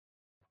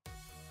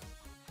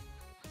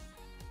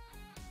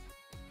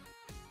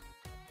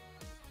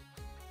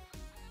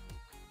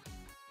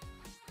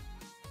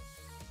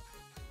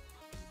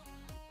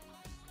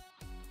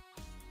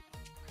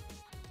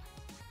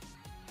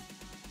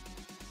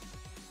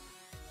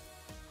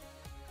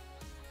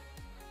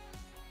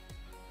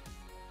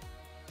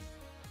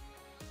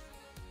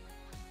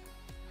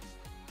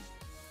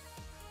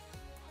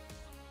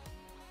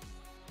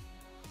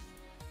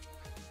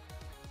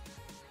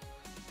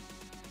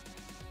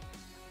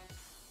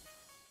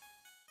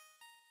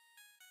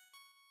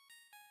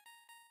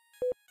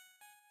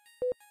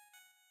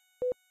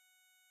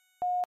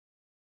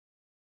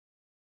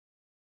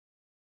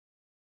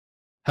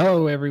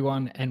Hello,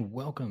 everyone, and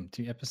welcome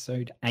to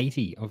episode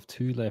 80 of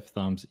Two Left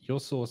Thumbs, your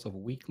source of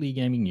weekly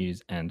gaming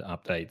news and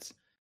updates.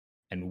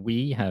 And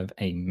we have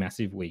a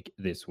massive week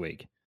this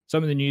week.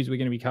 Some of the news we're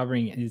going to be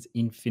covering is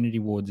Infinity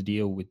Ward's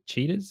deal with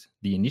Cheaters,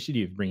 the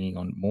initiative bringing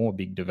on more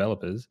big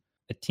developers,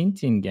 a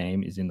Tintin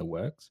game is in the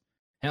works,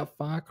 how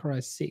Far Cry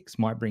 6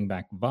 might bring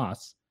back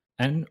Voss,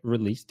 and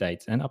release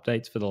dates and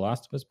updates for The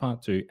Last of Us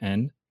Part 2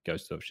 and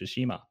Ghost of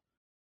Tsushima.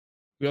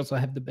 We also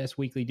have the best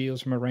weekly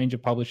deals from a range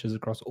of publishers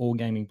across all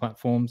gaming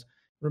platforms.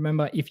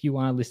 Remember, if you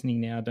are listening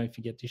now, don't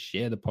forget to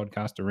share the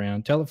podcast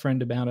around, tell a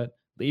friend about it,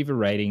 leave a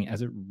rating,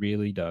 as it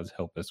really does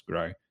help us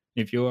grow.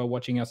 If you are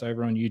watching us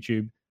over on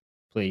YouTube,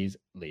 please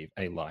leave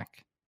a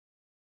like.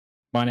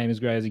 My name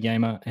is Gray as a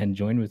Gamer, and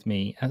join with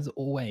me, as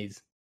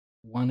always,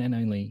 one and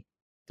only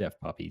Deaf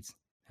Puppies.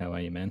 How are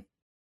you, man?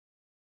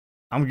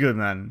 I'm good,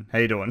 man. How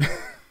you doing?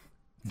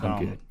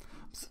 I'm good.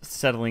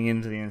 Settling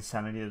into the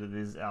insanity that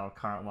is our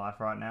current life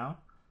right now.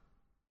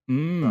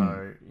 Mm.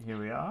 So here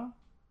we are.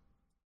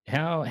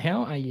 How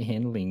are you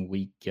handling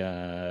week? What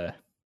are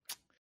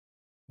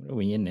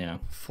we in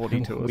now?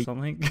 42 or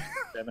something.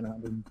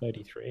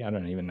 733. I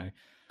don't even know.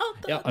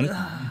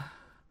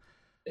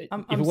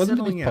 I'm if it wasn't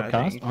for this settling in,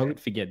 podcast, I would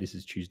forget this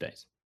is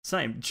Tuesdays.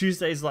 Same.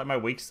 Tuesday's like my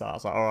week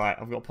starts. Like, all right,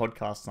 I've got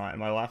podcast night, and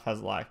my wife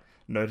has like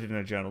noted in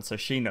a journal, so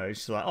she knows.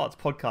 She's like, oh, it's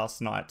podcast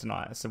night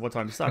tonight. I said, what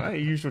time do you start? Oh,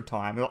 usual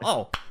time. Like,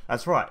 oh,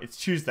 that's right. It's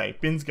Tuesday.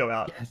 Bins go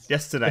out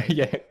yesterday.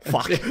 Yeah.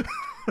 Fuck.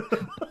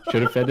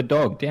 Should have fed the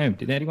dog. Damn.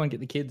 Did anyone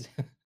get the kids?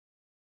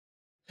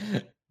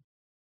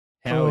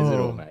 How is it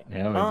all, mate?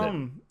 How is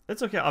it?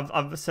 It's okay.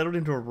 I've settled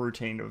into a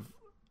routine of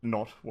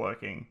not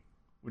working,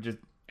 which is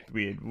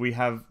weird.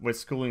 We're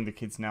schooling the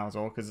kids now as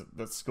well because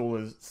the school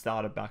has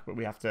started back, but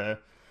we have to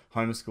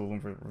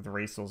homeschool them with the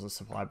resources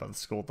supplied by the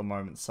school at the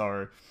moment.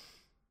 So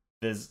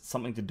there's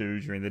something to do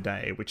during the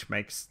day, which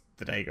makes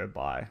the day go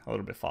by a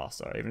little bit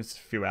faster. Even if it's a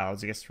few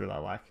hours, it gets through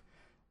that like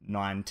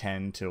 9,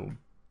 10 till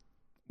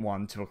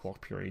 1, 2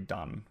 o'clock period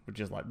done, which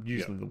is like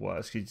usually the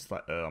worst. You're just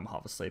like, I'm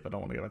half asleep. I don't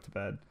want to go back to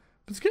bed.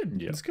 But it's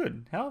good. It's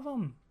good.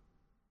 How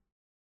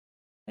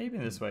you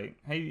been this week?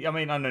 Hey, I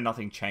mean, I know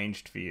nothing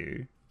changed for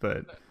you,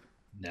 but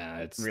nah,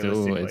 it's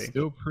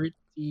still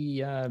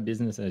pretty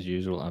business as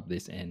usual up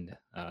this end,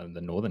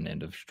 the northern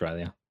end of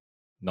Australia.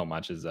 Not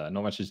much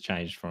has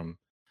changed from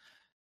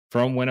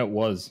when it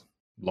was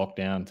locked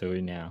down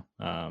to now.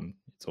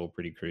 It's all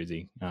pretty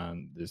cruisy.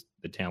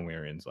 The town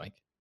we're in is like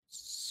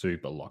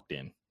super locked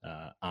in.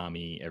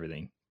 Army,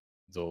 everything.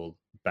 It's all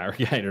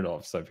barricaded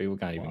off, so people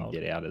can't even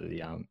get out of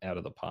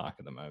the park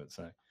at the moment.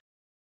 So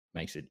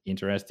makes it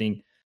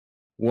interesting.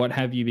 What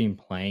have you been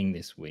playing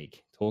this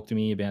week? Talk to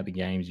me about the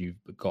games you've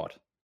got.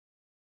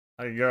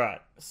 Okay, right.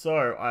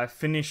 So I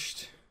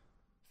finished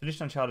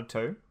Uncharted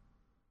 2.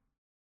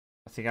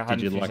 I think I hadn't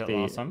finished it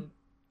last time.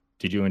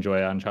 Did you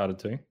enjoy Uncharted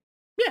 2?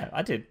 Yeah,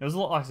 I did. It was a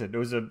lot, like I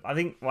said. I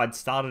think I'd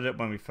started it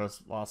when we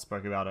last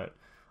spoke about it.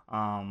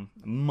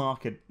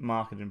 Market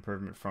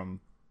improvement from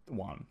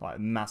 1, like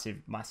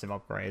massive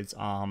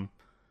upgrades.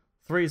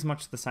 3 is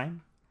much the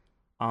same.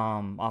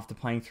 After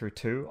playing through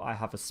 2, I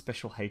have a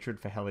special hatred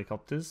for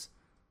helicopters,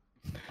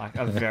 like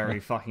a very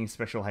fucking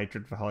special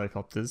hatred for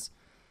helicopters.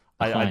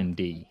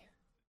 D.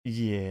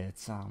 Yeah,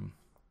 it's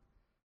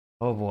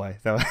oh boy,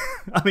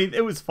 I mean,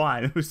 it was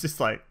fine. It was just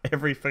like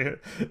every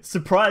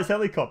surprise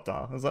helicopter.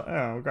 I was like,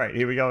 oh great,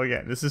 here we go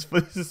again. This is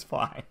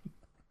fine.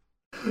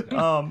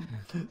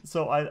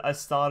 So I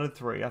started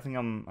 3. I think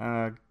I'm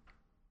a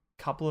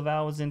couple of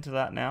hours into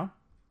that now.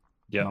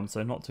 Yeah.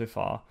 So not too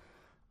far.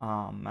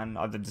 And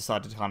I've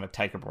decided to kind of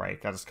take a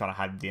break. I just kind of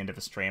had the end of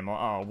a stream.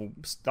 We'll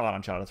start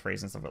Uncharted 3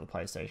 since I've got the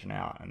PlayStation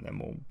out, and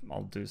then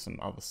I'll do some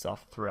other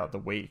stuff throughout the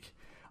week.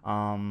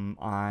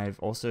 I've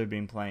also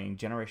been playing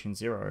Generation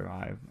Zero.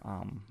 I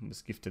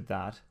was gifted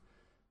that.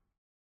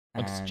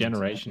 What's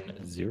Generation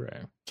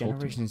Zero?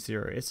 Generation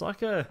Zero. It's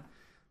like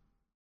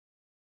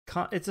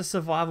it's a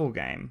survival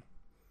game,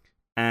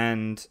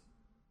 and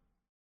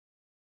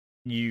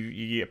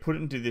you get put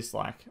into this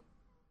like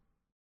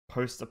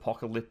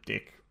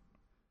post-apocalyptic,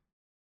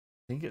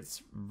 I think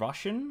it's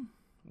Russian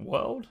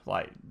world.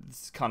 Like,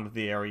 it's kind of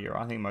the area.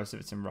 I think most of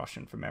it's in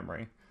Russian from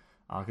memory.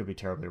 I could be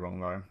terribly wrong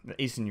though.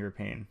 Eastern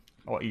European.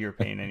 Or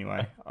European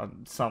anyway.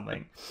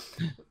 Something.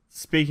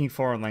 Speaking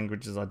foreign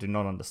languages I do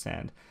not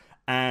understand.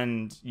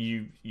 And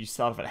you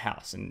start off at a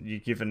house and you're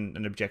given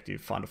an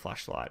objective: find a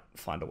flashlight,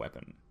 find a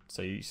weapon.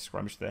 So you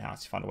scrummage through the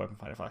house, you find a weapon,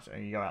 find a flashlight,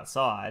 and you go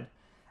outside,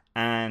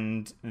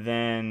 and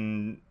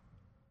then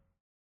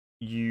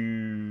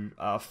you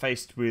are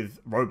faced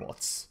with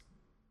robots.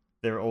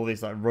 There are all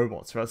these like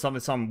robots. Right?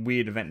 Some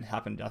weird event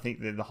happened. I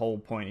think the whole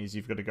point is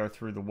you've got to go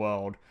through the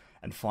world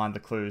and find the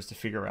clues to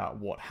figure out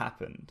what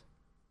happened.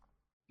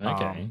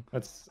 Okay,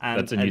 that's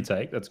a new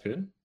take. That's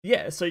good.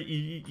 Yeah, so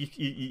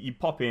you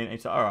pop in and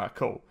it's like, all right,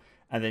 cool.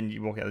 And then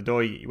you walk out the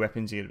door, you get your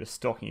weapons, you get a bit of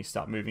stock, and you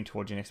start moving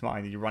towards your next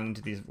mine. And you run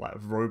into these like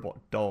robot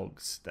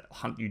dogs that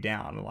hunt you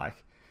down. And,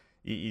 like,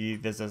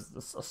 there's a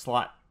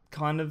slight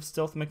kind of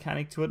stealth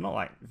mechanic to it, not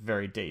like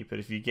very deep, but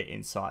if you get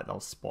inside,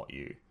 they'll spot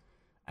you.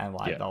 and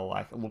like they'll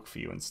like look for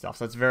you and stuff.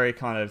 So it's very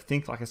kind of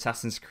think like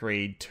Assassin's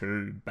Creed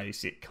 2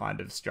 basic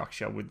kind of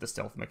structure with the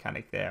stealth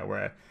mechanic there,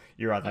 where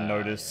you're either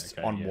noticed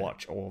on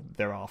watch or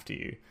they're after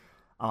you.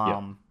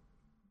 And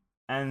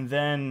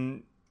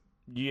then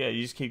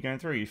you just keep going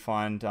through. You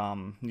find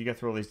you go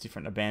through all these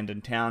different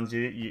abandoned towns.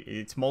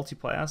 It's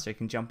multiplayer, so you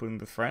can jump in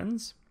with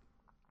friends.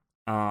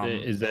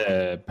 Is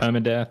there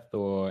permadeath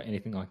or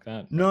anything like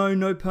that? No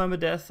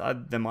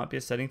permadeath. There might be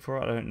a setting for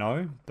it. I don't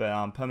know. But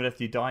permadeath,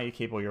 you die, you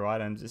keep all your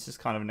items. It's just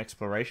kind of an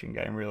exploration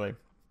game, really.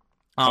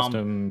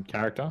 Custom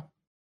character?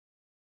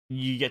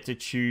 You get to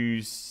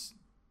choose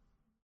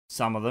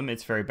some of them.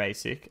 It's very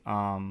basic.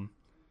 And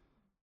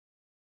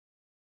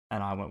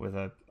I went with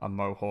a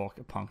mohawk,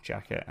 a punk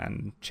jacket,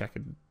 and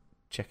checkered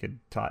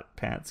tight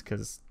pants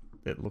because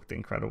it looked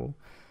incredible.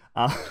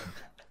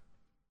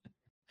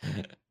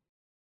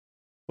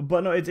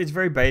 But no, it's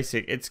very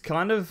basic. It's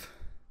kind of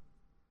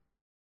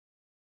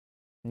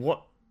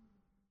what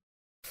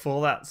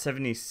Fallout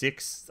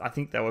 76, I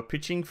think they were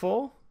pitching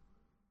for,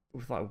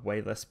 with like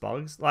way less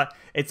bugs. Like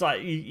it's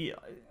like you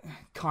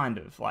kind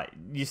of like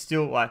you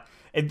still like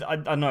it.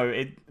 I know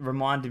it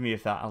reminded me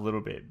of that a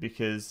little bit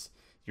because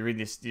you're in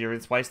this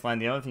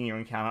wasteland. The only thing you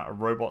encounter are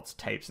robots,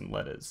 tapes, and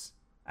letters,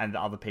 and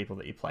the other people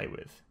that you play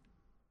with.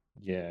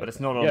 Yeah, but it's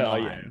not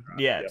online.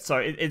 So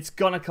it's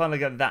gonna kind of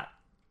get that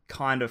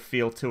kind of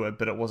feel to it,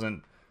 but it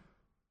wasn't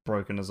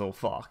broken as all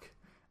fuck.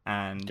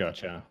 And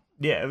gotcha.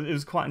 Yeah, it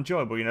was quite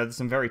enjoyable. You know, there's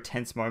some very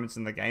tense moments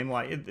in the game.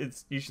 Like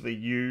it's usually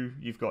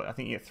you've got, I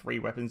think you have 3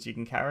 weapons you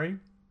can carry.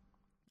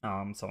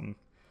 Some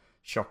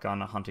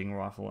shotgun, a hunting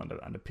rifle,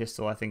 and a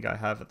pistol. I think I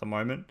have at the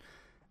moment.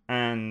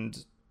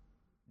 And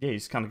yeah, you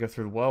just kind of go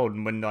through the world,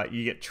 and when like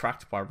you get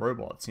tracked by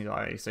robots, you know,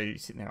 like, so you're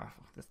sitting there,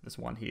 oh, there's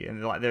one here,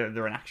 and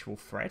they're an actual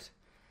threat.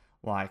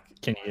 Like,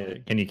 can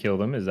you kill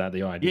them? Is that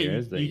the idea?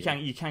 Yeah,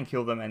 you can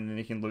kill them, and then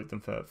you can loot them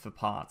for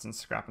parts and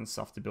scrap and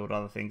stuff to build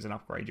other things and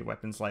upgrade your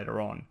weapons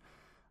later on.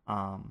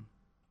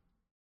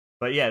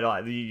 But yeah,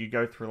 like you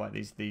go through like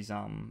these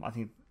I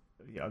think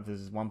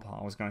there's one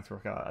part I was going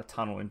through like a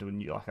tunnel into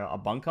a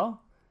bunker,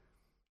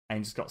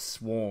 and just got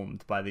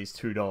swarmed by these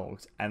 2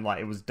 dogs, and like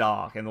it was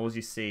dark, and all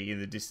you see in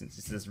the distance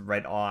is this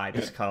red eye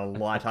just kind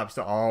of light up.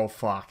 So oh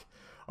fuck,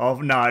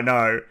 oh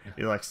no,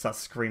 you like start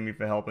screaming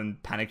for help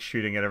and panic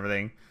shooting at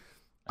everything.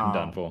 I'm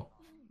done for.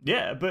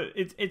 Yeah, but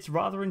it's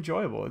rather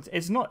enjoyable.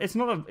 It's not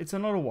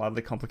a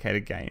wildly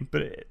complicated game,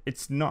 but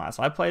it's nice.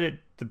 I played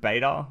the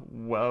beta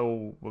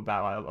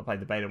I played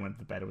the beta when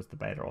the beta was the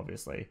beta,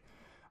 obviously.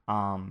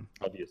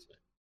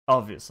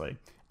 Obviously.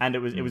 And it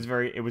was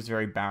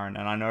very barren.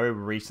 And I know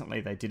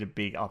recently they did a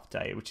big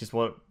update, which is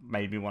what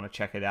made me want to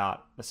check it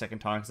out the second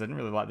time, because I didn't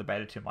really like the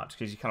beta too much,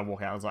 because you kind of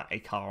walk out, there's like a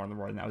car on the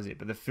road and that was it.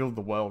 But they've filled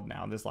the world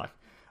now. There's like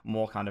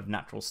more kind of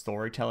natural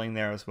storytelling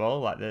there as well.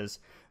 Like there's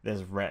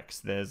wrecks,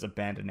 there's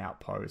abandoned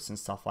outposts and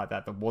stuff like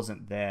that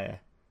wasn't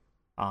there.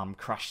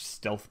 Crushed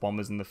stealth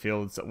bombers in the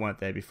fields that weren't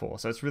there before.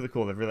 So it's really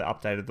cool. They've really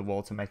updated the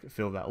world to make it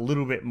feel that a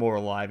little bit more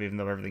alive, even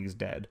though everything is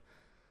dead.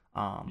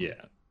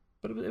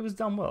 But it was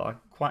done well. I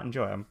quite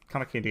enjoy it. I'm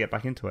kind of keen to get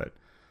back into it.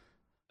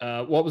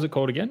 What was it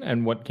called again,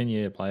 and what can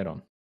you play it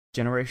on?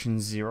 Generation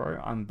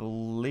Zero. I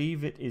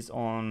believe it's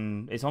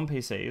on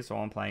PC, so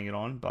I'm playing it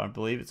on, but I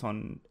believe it's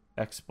on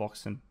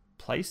Xbox and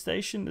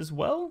PlayStation as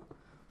well,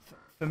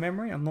 for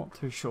memory. I'm not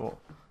too sure.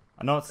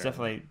 I know it's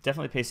definitely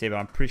PC, but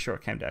I'm pretty sure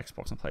it came to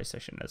Xbox and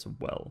PlayStation as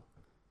well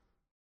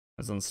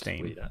as on Steam.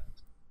 Sweet.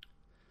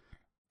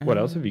 What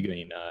else have you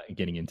been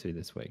getting into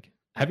this week?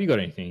 Have you got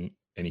anything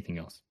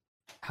else?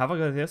 Have I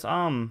got this?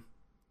 I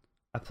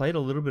played a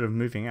little bit of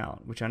Moving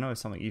Out, which I know is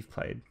something you've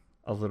played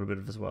a little bit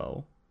of as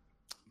well.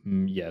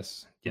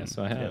 Yes,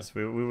 I have. Yes,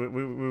 we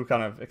were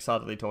kind of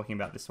excitedly talking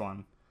about this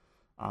one.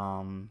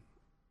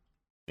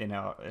 In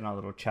our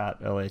little chat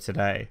earlier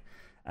today,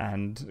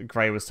 and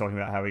Gray was talking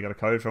about how we got a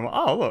code from.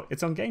 Oh look,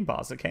 it's on Game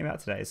Pass. It came out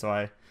today, so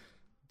I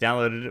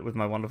downloaded it with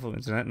my wonderful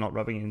internet, not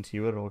rubbing it into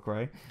you at all,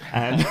 Gray.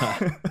 And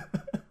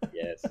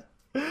yes,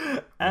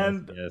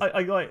 and yes.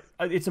 I like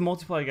it's a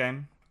multiplayer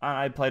game.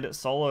 I played it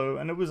solo,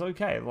 and it was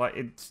okay. Like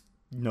it's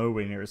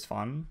nowhere near as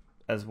fun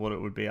as what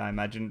it would be, I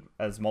imagine,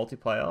 as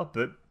multiplayer,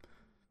 but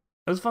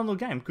it was a fun little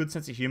game. Good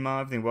sense of humor.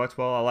 Everything worked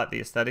well. I like the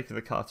aesthetic of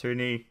the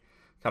cartoony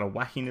kind of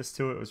wackiness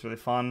to it. It was really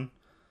fun.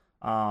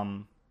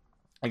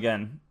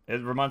 Again,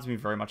 it reminds me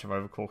very much of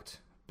Overcooked,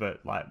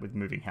 but like with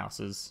moving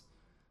houses.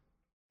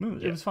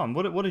 It was fun.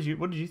 What did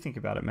you think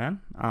about it,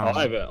 man?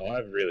 I've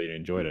really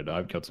enjoyed it.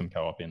 I've got some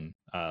co-op in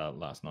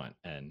last night,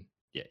 and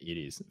yeah, it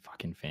is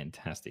fucking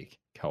fantastic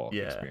co-op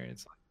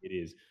experience. Like, it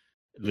is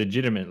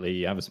legitimately,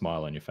 you have a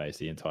smile on your face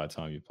the entire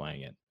time you're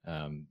playing it.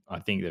 I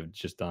think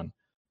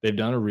they've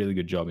done a really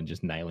good job in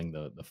just nailing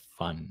the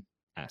fun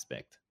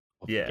aspect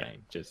of the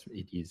game.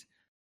 It is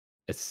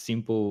a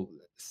simple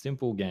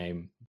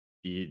game.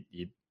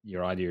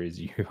 Your idea is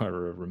you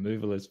are a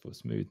removalist for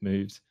smooth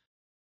moves.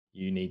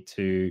 You need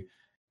to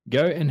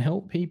go and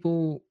help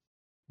people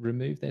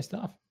remove their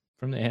stuff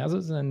from their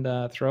houses and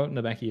throw it in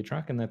the back of your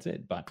truck, and that's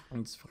it. But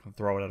just fucking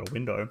throw it out a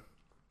window.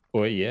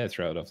 Or yeah,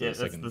 throw it off Yeah, the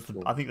second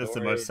floor I think that's the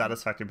most story.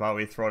 satisfactory part.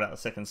 We throw it out the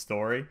second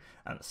story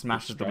and it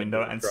smashes the straight window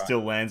into the and truck. still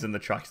lands in the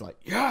truck. It's like,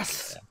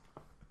 yes.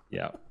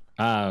 Yeah.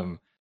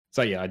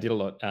 So yeah, I did a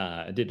lot.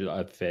 I did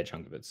a fair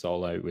chunk of it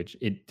solo, which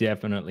it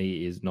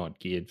definitely is not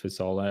geared for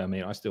solo. I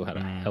mean, I still had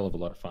a hell of a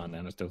lot of fun,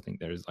 and I still think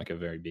there is like a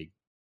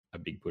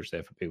big push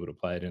there for people to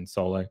play it in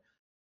solo.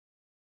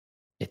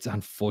 It's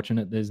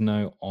unfortunate there's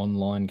no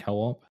online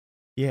co-op.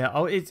 Yeah.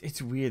 Oh,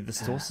 it's weird. The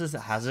store says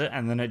it has it,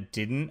 and then it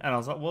didn't, and I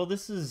was like, well,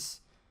 this is.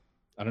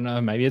 I don't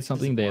know. Maybe it's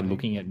something they're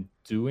disappointing. looking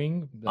at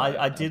doing.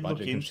 I A did look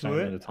budget into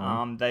constraint at it. a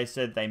time. They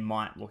said they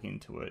might look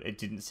into it. It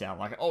didn't sound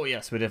like, oh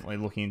yes, we're definitely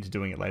looking into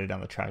doing it later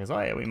down the track. It's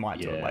like, oh yeah, we might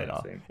do it Yeah, later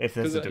same. if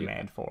there's a 'Cause,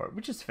 demand for it,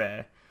 which is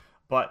fair.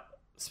 But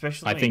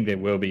especially, I think there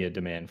will be a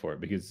demand for it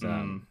because it's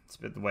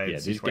a bit the way yeah, the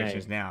this situation game-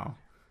 is now.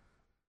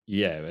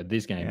 yeah,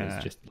 this game Yeah.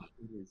 is just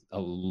it is a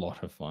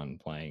lot of fun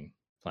playing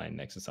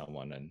next to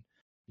someone, and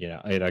you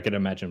know, I could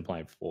imagine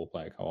playing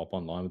 4-player co-op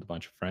online with a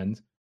bunch of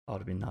friends. Oh,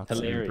 it'd be nuts.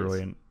 It'd be Hilarious.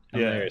 brilliant.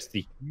 Hilarious.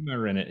 The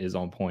humor in it is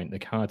on point. The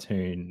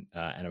cartoon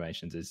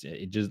animations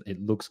it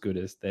looks good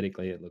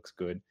aesthetically. It looks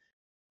good.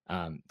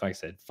 Like I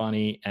said,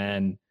 funny,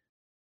 and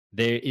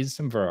there is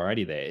some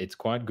variety there. It's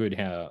quite good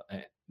how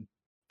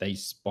they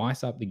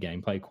spice up the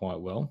gameplay quite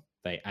well.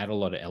 They add a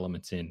lot of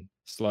elements in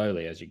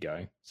slowly as you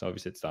go. So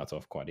obviously it starts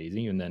off quite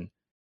easy, and then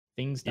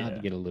things start to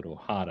Yeah. get a little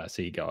harder.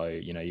 So you go,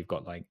 you've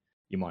got like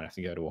you might have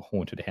to go to a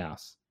haunted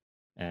house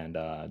and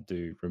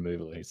do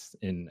removal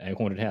in a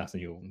haunted house,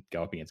 and you'll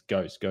go up against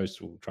ghosts.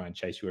 Ghosts will try and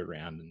chase you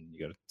around, and you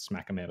got to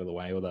smack them out of the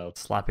way, or they'll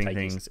Slapping take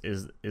you- things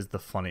is the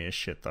funniest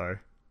shit though.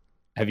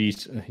 Have you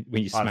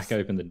when you I've- smack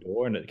open the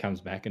door and it comes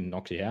back and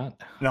knocks you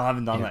out? No, I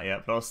haven't done Yeah. that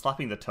yet, but I was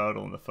slapping the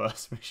turtle in the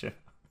first mission.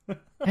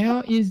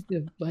 How is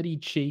the bloody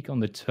cheek on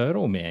the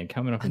turtle man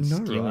coming up I and know,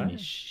 stealing right?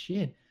 his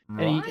shit?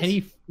 Right? And he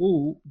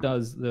full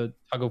does the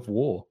tug of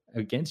war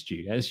against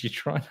you as you're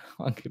trying to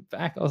hunk it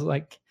back. I was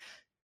like,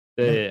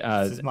 This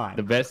is mine.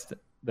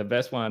 the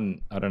best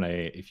one. I don't know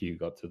if you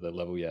got to the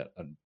level yet,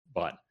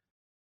 but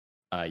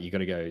you got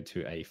to go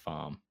to a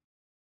farm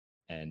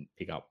and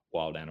pick up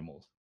wild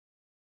animals.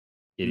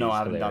 No, is I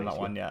haven't done hilarious. that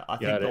one yet. I you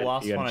think the gotta-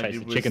 last you gotta one I chase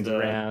did the was chickens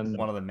around.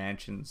 one of the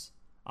mansions.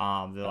 They're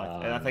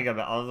like, and I think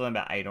other than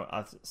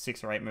about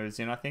 6 or 8 moves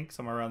in, I think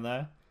somewhere around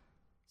there.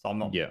 So I'm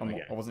not,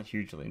 I wasn't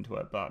hugely into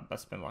it, but I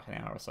spent like an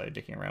hour or so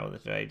dicking around with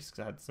it today just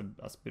because I had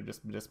a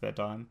bit of spare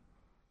time.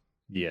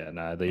 Yeah,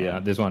 no, Yeah.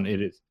 this one it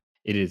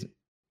is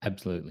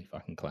absolutely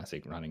fucking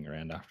classic. Running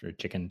around after a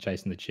chicken,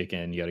 chasing the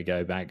chicken. You got to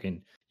go back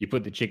and you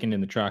put the chicken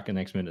in the truck, and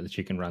next minute the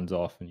chicken runs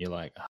off, and you're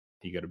like,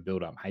 you got to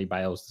build up hay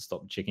bales to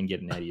stop the chicken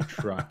getting out of your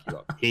truck. You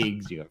got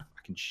pigs, you got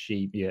fucking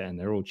sheep, yeah, and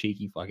they're all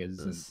cheeky fuckers.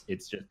 And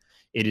it's just,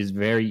 it is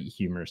very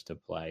humorous to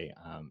play.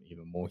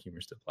 Even more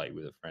humorous to play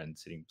with a friend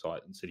sitting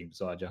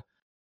beside you.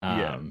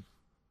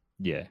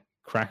 Yeah,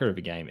 cracker of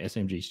a game.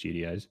 SMG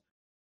Studios,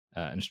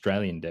 an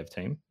Australian dev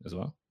team as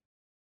well.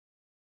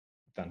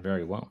 Done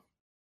very well.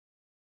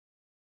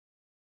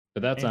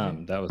 But that's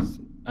that was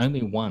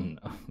only one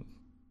of a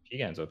few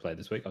games I played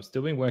this week. I've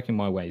still been working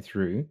my way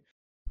through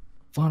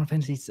Final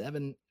Fantasy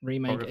VII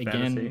remake Frog of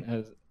again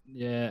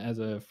Fantasy. as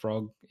a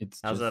frog.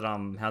 How's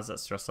that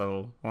stress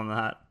level on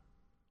that?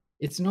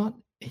 It's not.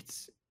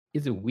 It's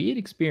a weird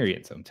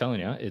experience. I'm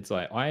telling you. It's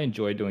like I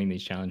enjoy doing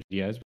these challenge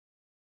videos.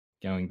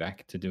 Going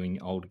back to doing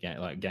old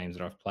games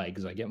that I've played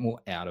because I get more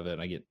out of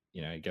it. I get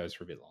it goes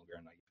for a bit longer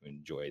and I get to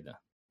enjoy the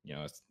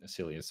a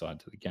sillier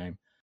side to the game.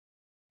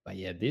 But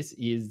yeah, this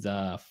is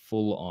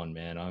full on,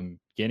 man. I'm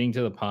getting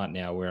to the part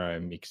now where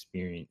I'm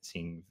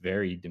experiencing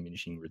very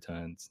diminishing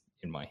returns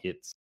in my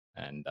hits,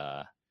 and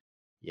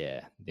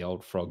yeah, the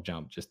old frog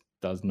jump just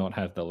does not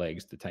have the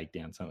legs to take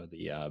down some of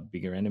the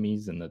bigger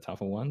enemies and the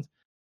tougher ones.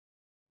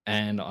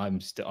 And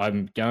I'm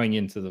going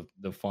into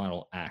the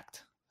final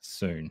act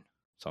soon,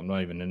 so I'm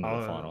not even into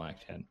the final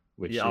act yet.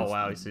 Which oh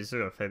wow, so you still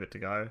got a fair bit to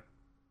go.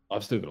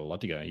 I've still got a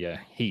lot to go. Yeah,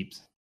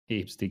 heaps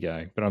to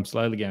go, but I'm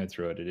slowly going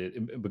through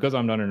it. Because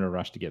I'm not in a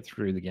rush to get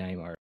through the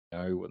game. I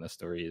know what the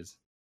story is.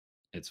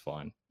 It's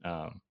fine.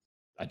 I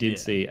did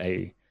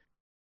see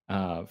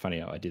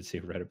funny. I did see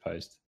a Reddit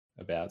post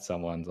about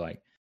someone's like,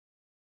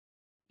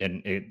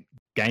 and it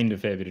gained a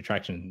fair bit of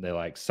traction. They're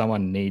like,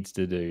 someone needs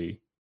to do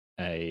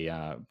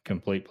a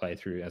complete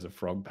playthrough as a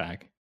frog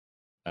pack.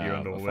 You're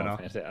under a winner.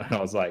 And I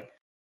was like,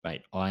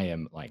 mate, I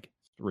am like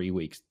 2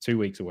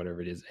 weeks or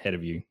whatever it is ahead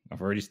of you.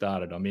 I've already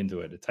started. I'm into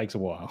it. It takes a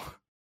while.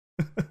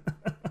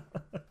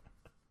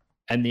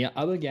 And the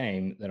other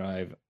game that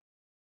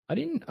I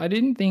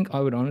didn't think I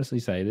would honestly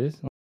say this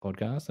on the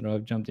podcast that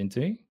I've jumped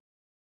into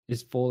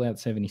is Fallout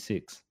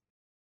 76.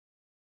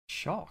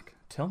 Shock.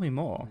 Tell me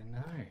more. I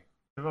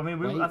know. I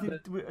mean,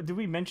 did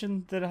we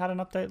mention that it had an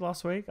update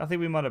last week? I think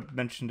we might have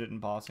mentioned it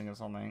in passing or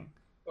something.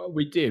 Well,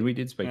 we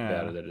did speak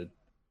about it, that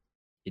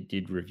it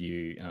did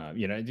review.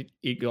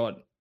 It got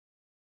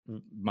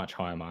much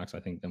higher marks,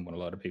 I think, than what a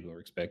lot of people were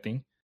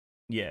expecting.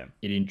 Yeah,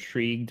 it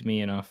intrigued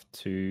me enough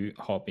to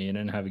hop in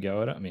and have a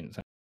go at it. I mean, it's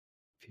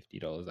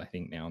 $50, I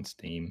think, now on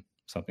Steam,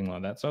 something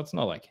like that. So it's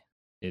not like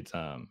it's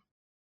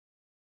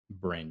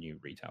brand new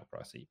retail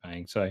price that you're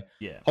paying. So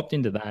Yeah. hopped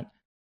into that.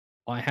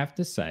 I have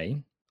to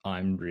say,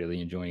 I'm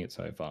really enjoying it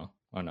so far.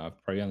 I know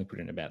I've probably only put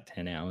in about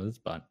 10 hours,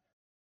 but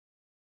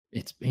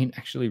it's been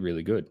actually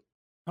really good.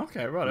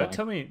 Okay, right. Like,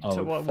 Tell me,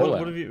 oh, what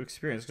Fallout. have you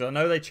experienced? Because I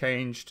know they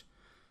changed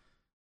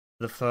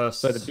the first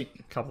So the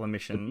couple of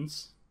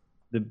missions.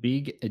 the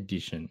big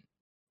addition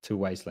to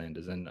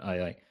Wastelanders, and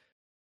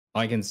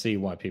I can see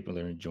why people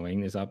are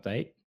enjoying this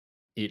update.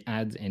 It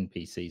adds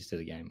NPCs to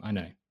the game. I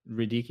know,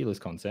 ridiculous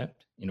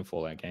concept in a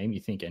Fallout game. You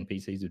think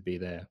NPCs would be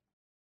there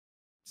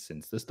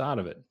since the start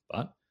of it,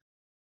 but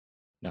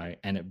no.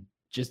 And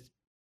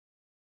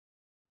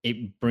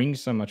it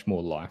brings so much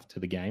more life to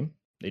the game.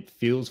 It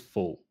feels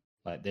full.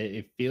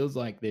 It feels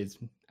like there's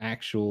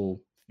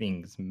actual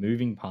things,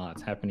 moving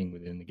parts happening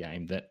within the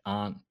game that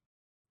aren't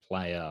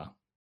player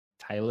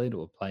tailored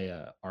or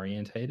player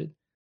orientated.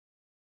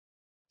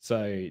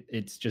 So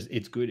it's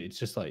good. It's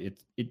just like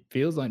it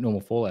feels like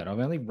normal Fallout. I've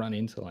only run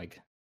into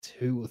like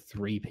 2 or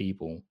 3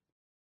 people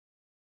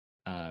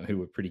who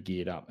were pretty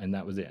geared up, and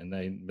that was it. And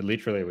they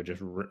literally were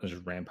just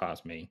ran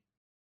past me,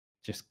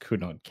 just could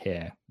not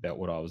care about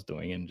what I was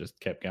doing, and just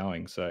kept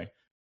going. So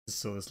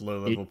So this low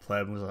level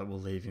pleb was like, "We'll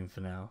leave him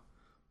for now.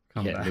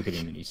 Come back." Look at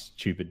him in his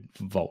stupid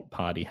Vault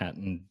party hat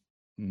and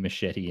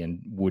machete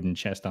and wooden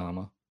chest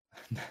armor.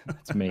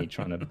 That's me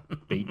trying to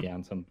beat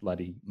down some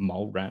bloody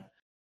mole rat.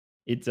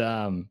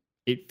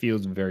 It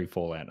feels very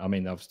Fallout. I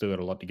mean, I've still got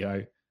a lot to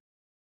go.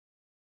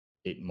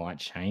 It might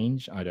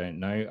change. I don't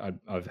know.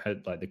 I've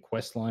heard like the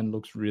quest line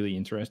looks really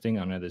interesting.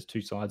 I know there's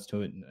 2 sides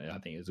to it. I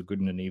think there's a good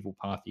and an evil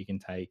path you can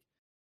take.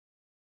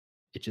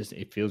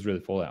 It feels really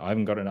Fallout. I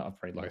haven't got an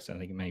upgrade, like I said, I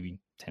think maybe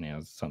 10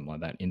 hours, something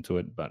like that into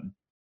it, but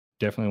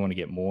definitely want to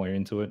get more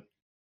into it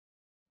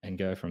and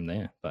go from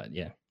there. But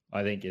yeah,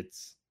 I think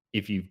it's,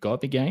 if you've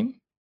got the game,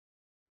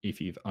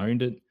 if you've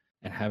owned it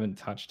and haven't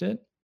touched it,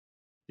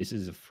 this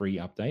is a free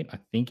update. I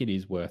think it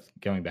is worth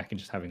going back and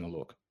just having a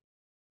look.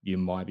 You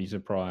might be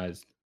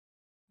surprised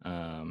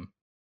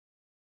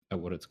at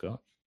what it's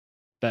got.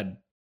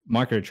 That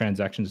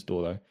microtransaction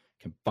store though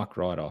can fuck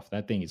right off.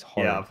 That thing is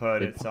horrible. Yeah, I've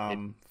heard it's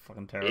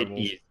fucking terrible.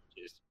 It is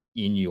just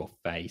in your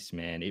face,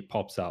 man. It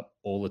pops up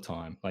all the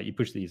time. Like you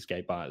push the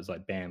escape bar, it's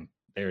like bam,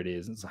 there it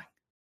is. It's like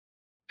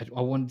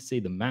I wanted to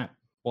see the map.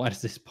 Why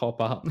does this pop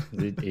up?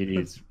 It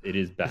is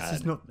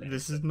bad.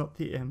 This is not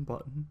the M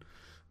button.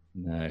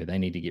 No, they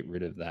need to get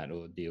rid of that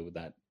or deal with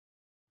that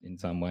in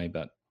some way.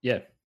 But yeah,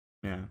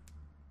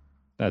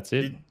 that's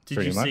it.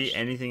 Did you see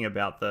anything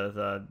about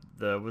the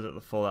was it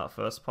the Fallout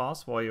First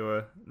Pass while you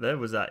were there?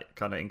 Was that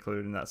kind of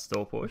included in that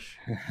store push?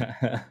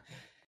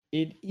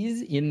 It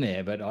is in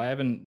there, but I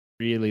haven't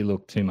really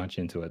looked too much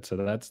into it. So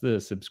that's the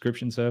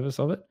subscription service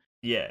of it.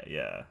 Yeah.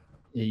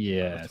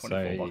 Yeah, like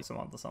 $24 a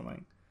month or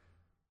something.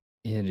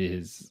 It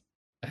is.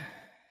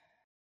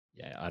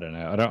 Yeah, I don't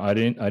know.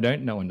 I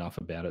don't know enough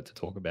about it to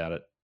talk about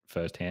it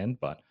firsthand,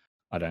 but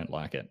I don't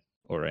like it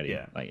already.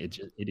 Yeah. Like it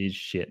is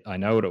shit. I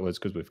know what it was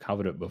because we've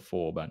covered it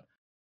before, but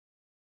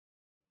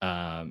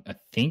I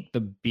think the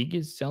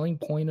biggest selling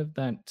point of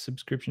that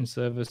subscription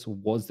service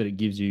was that it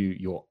gives you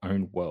your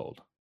own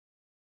world,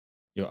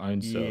 your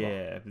own server.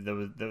 Yeah,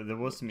 there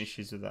was some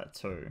issues with that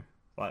too.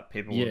 Like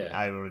people were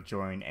able to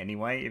join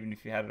anyway, even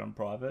if you had it on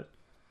private.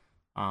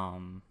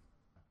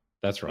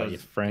 That's right, your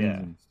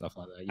friends and stuff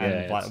like that. Yeah,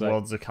 and like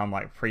worlds that come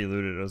like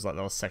pre-looted, it was like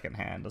they were second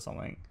hand or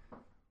something.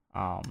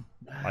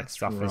 Like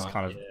stuff was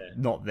kind of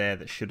not there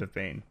that should have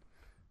been.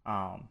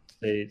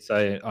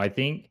 So I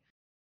think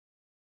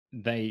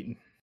they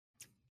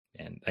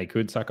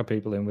could sucker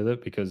people in with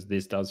it because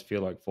this does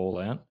feel like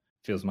Fallout.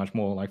 It feels much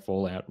more like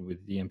Fallout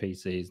with the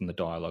NPCs and the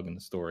dialogue and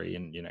the story,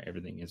 and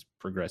everything is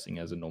progressing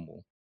as a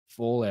normal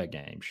Fallout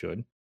game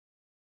should.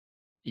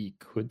 It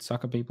could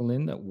sucker people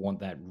in that want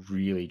that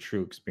really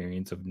true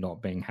experience of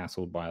not being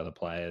hassled by other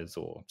players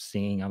or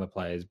seeing other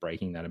players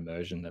breaking that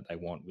immersion that they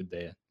want with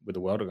the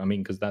world. I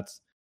mean, because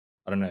that's,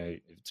 I don't know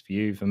if it's for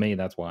you. For me,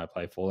 that's why I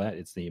play Fallout.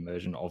 It's the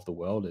immersion of the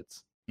world.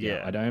 It's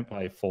I don't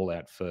play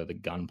Fallout for the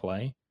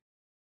gunplay.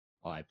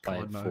 I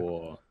play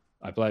for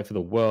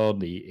the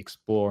world, the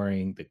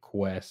exploring, the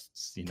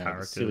quests, the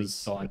silly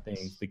side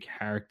things, the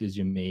characters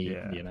you meet,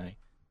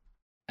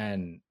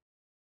 and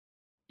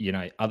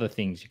other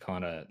things you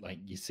kind of like,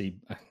 you see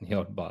the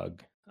odd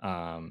bug,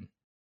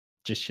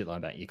 just shit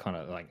like that. You kind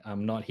of like,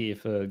 I'm not here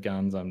for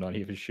guns. I'm not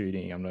here for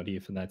shooting. I'm not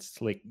here for that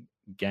slick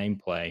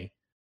gameplay.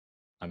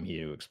 I'm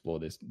here to explore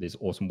this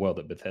awesome world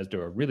that Bethesda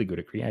are really good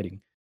at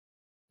creating.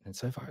 And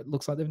so far, it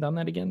looks like they've done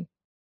that again.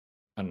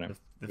 I don't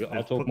know.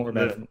 I'll talk more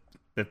about it.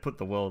 They've put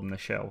the world in the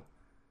shell.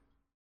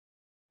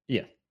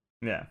 Yeah.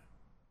 Yeah.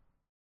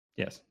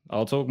 Yes,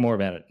 I'll talk more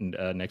about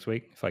it next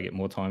week if I get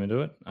more time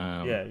into it.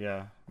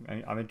 Yeah.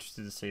 I'm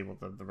interested to see what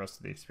the rest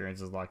of the experience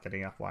is like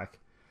getting up like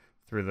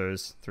through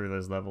those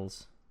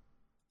levels.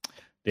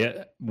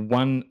 Yeah,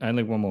 one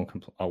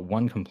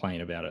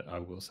complaint about it I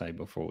will say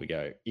before we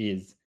go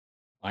is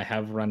I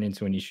have run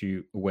into an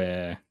issue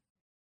where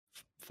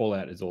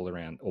Fallout is all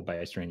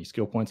based around your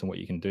skill points and what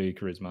you can do,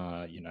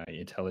 charisma,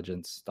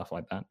 intelligence, stuff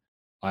like that.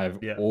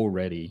 I've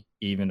already,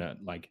 even at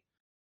like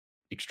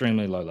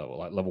extremely low level,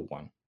 like level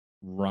 1,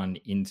 run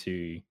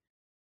into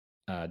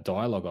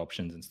dialogue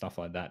options and stuff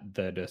like that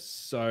that are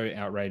so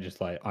outrageous.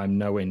 Like I'm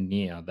nowhere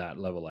near that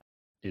level. Like,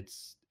 it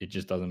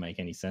just doesn't make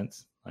any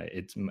sense. Like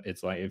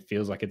it's like it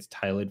feels like it's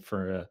tailored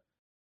for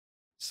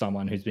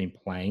someone who's been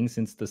playing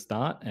since the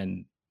start,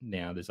 and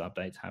now this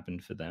update's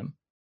happened for them.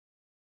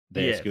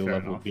 Their Yeah, skill fair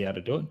level will enough. be able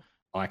to do it.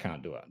 I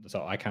can't do it,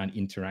 so I can't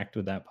interact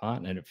with that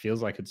part, and it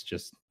feels like it's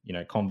just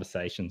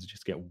conversations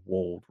just get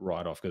walled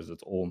right off because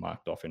it's all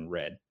marked off in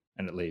red,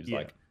 and it leaves Yeah.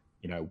 like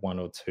 1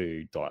 or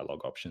 2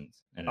 dialogue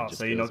options, and it Oh, just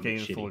so you're feels not a bit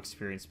getting the full shitty.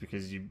 experience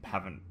because you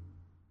haven't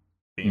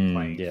been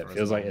playing Yeah, for it as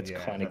feels like long. it's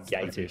Yeah, kind of that's a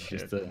bit gated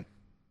shit.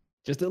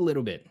 just a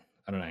little bit.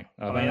 I don't know.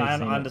 I I've mean, only I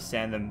seen it.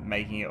 understand them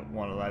making it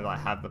one of those, like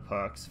have the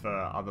perks for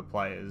other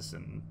players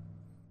and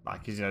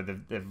like because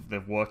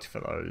they've worked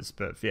for those,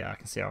 but yeah, I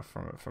can see how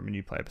from a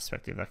new player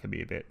perspective that could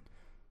be a bit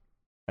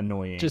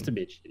annoying. Just a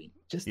bit shitty.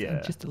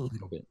 Yeah. Just a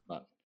little bit,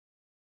 but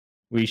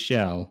we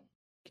shall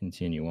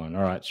continue on.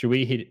 All right, should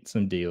we hit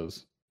some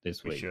deals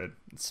this We week? should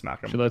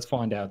smack So them. let's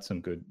find out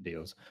some good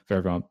deals for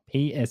everyone.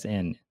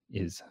 PSN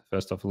is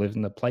first off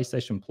living the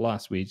PlayStation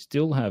Plus. We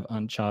still have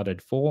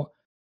Uncharted 4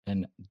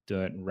 and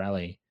Dirt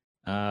Rally.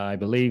 I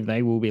believe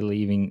they will be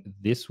leaving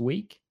this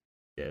week.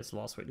 Yeah, it's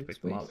last week to This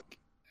pick them up. week.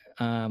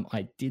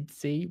 I did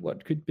see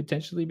what could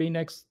potentially be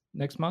next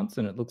month,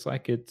 and it looks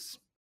like it's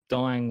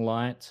Dying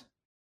Light,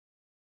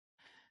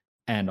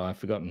 and I've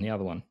forgotten the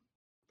other one,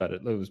 but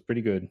it was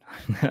pretty good.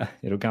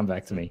 It'll come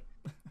back to me.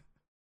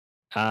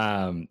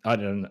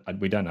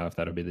 We don't know if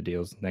that'll be the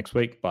deals next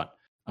week, but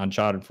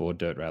Uncharted 4,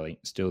 Dirt Rally,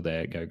 still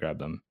there. Go grab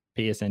them.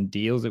 PSN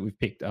deals that we've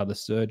picked are the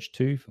Surge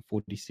 2 for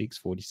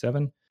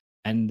 $46.47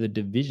 and the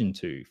Division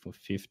 2 for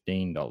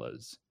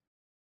 $15.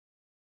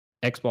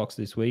 Xbox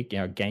this week,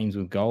 our Games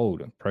with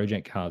Gold,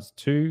 Project Cars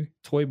 2,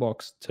 Toy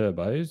Box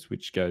Turbos,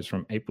 which goes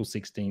from April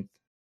 16th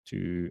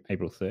to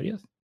April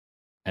 30th,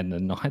 and the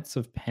Knights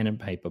of Pen and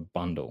Paper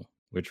bundle,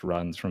 which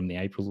runs from the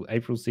April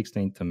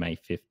 16th to May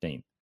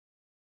 15th.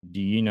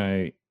 Do you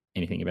know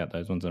anything about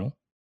those ones at all?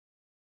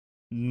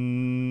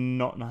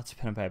 Not Knights of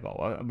Pen and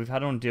Paper. We've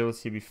had it on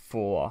deals here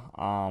before.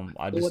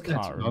 I just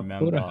can't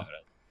remember.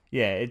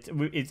 Yeah,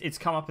 it's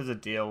come up as a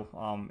deal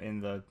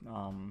in the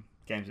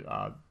games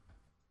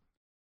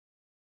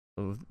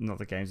not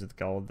the games with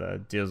gold,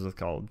 the deals with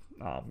gold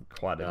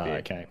quite a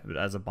bit. Okay. But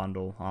as a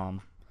bundle, I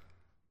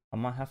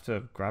might have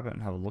to grab it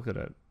and have a look at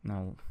it, and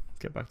I'll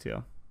get back to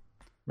you.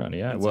 Right,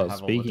 yeah. Since I Well,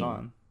 have all the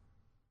time.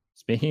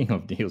 speaking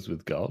of deals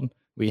with gold,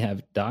 we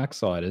have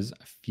Darksiders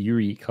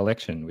Fury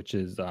Collection, which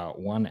is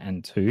 1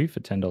 and 2 for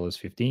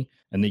 $10.50,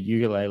 and the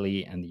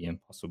Ukulele and the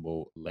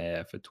Impossible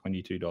Lair for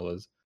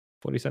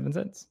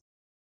 $22.47.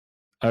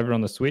 Over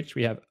on the Switch,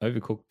 we have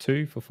Overcooked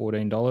 2 for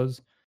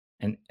 $14,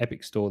 and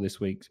Epic Store this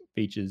week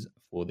features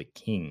For the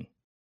King.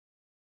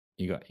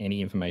 You got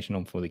any information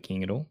on For the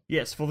King at all?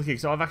 Yes, For the King.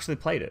 So I've actually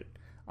played it.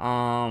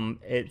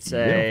 It's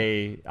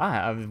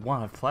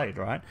one I've played,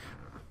 right?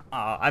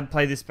 I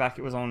played this back.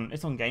 It's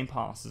on Game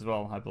Pass as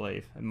well, I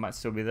believe. It might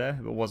still be there.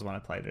 It was when I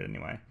played it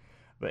anyway.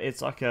 But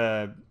it's like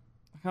a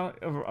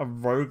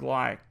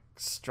roguelike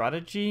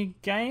strategy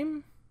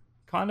game.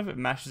 Kind of. It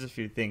mashes a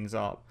few things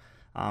up.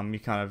 You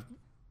kind of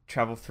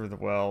travel through the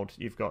world.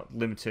 You've got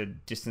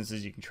limited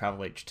distances you can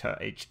travel each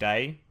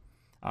day.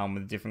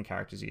 With different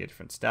characters, you get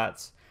different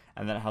stats,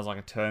 and then it has like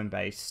a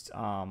turn-based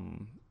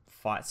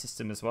fight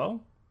system as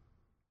well.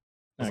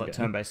 It's like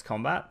turn-based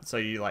combat. So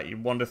you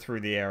wander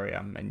through the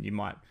area, and you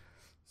might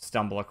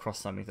stumble across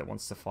something that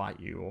wants to fight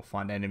you, or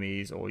find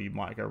enemies, or you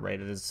might go raid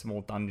it. There's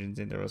small dungeons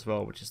in there as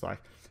well, which is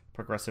like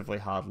progressively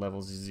hard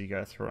levels as you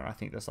go through. And I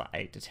think there's like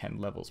 8 to 10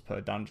 levels per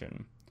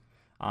dungeon.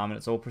 And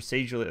it's all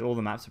procedurally. All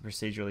the maps are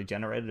procedurally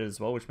generated as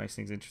well, which makes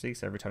things interesting.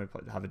 So every time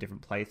you have a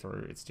different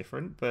playthrough, it's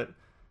different. But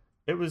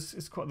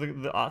it's quite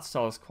the art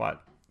style is quite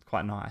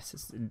nice.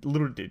 It's a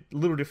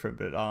little different,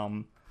 but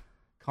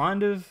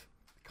kind of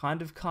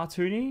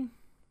cartoony,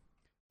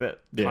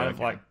 but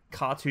like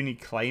cartoony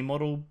clay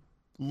model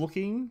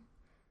looking.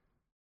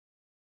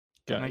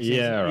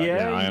 Yeah, right.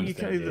 I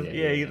understand. You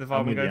get the vibe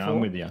I'm going for. I'm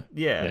with you.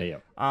 Yeah.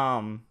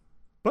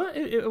 But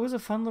it was a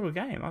fun little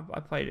game. I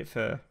played it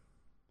for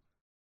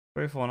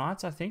 3 or 4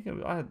 nights, I think.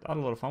 I had a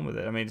lot of fun with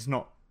it. I mean, it's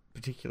not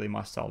particularly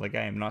my style of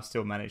game, and I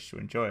still managed to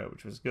enjoy it,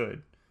 which was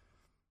good.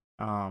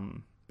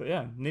 But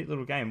yeah, neat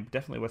little game.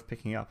 Definitely worth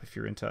picking up if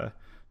you're into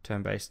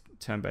turn-based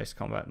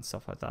combat and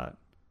stuff like that.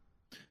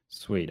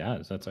 Sweet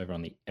as. That's over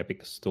on the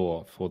Epic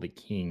Store For the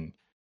King.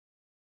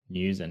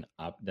 News and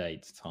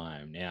updates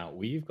time. Now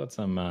we've got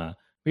some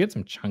we got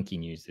some chunky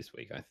news this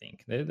week. I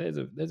think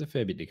there's a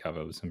fair bit to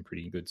cover with some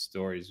pretty good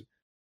stories.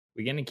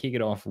 We're going to kick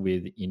it off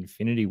with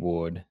Infinity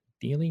Ward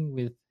dealing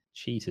with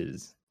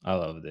cheaters. I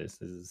love this.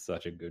 This is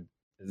such a good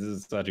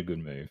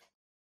move.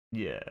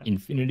 Yeah.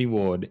 Infinity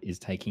Ward is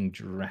taking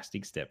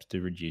drastic steps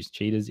to reduce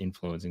cheaters'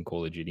 influence in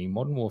Call of Duty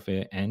Modern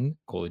Warfare and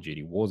Call of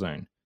Duty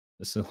Warzone.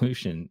 The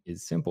solution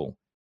is simple.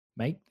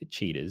 Make the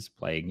cheaters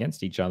play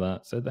against each other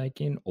so they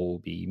can all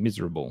be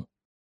miserable.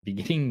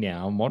 Beginning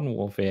now, Modern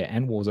Warfare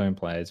and Warzone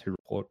players who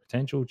report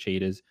potential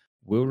cheaters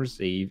will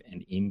receive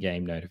an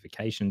in-game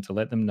notification to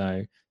let them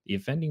know the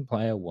offending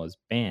player was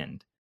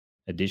banned.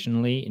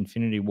 Additionally,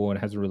 Infinity Ward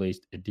has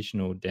released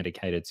additional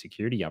dedicated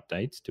security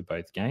updates to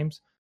both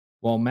games,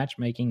 while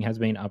matchmaking has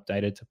been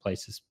updated to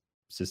place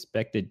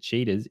suspected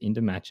cheaters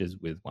into matches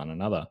with one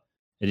another.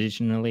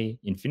 Additionally,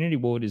 Infinity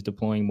Ward is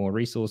deploying more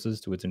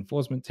resources to its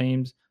enforcement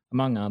teams,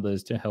 among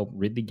others, to help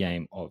rid the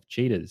game of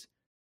cheaters.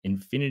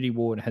 Infinity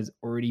Ward has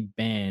already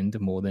banned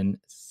more than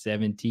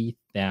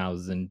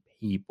 70,000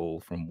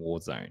 people from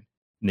Warzone.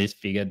 This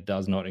figure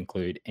does not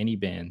include any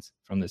bans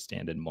from the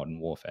standard Modern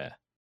Warfare.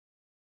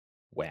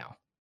 Wow.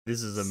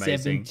 This is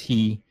amazing.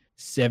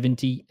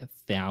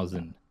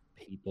 70,000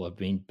 people have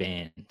been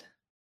banned.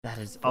 That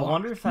is. I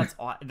wonder if that's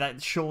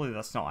that. Surely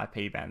that's not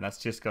IP ban. That's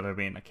just got to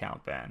be an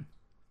account ban.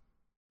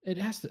 It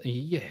has to.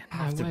 Yeah,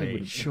 Have to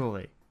be.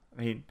 Surely.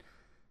 I mean,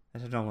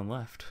 there's no one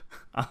left.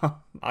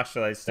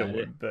 Actually, they still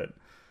would, but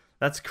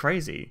that's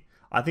crazy.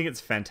 I think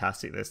it's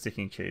fantastic they're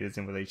sticking cheaters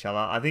in with each other.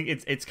 I think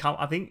it's come.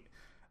 I think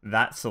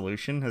that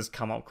solution has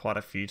come up quite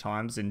a few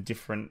times in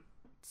different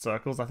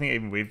circles. I think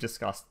even we've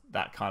discussed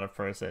that kind of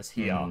process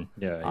here,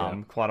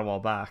 quite a while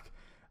back.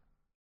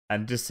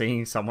 And just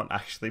seeing someone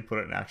actually put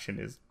it in action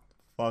is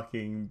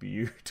fucking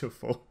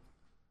beautiful.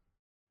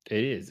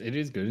 It is. It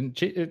is good.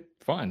 And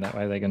fine. That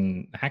way they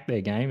can hack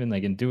their game and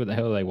they can do what the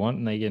hell they want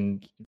and they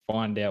can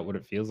find out what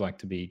it feels like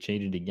to be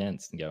cheated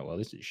against and go, well,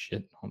 this is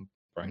shit. I'm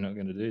probably not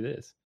going to do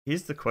this.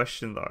 Here's the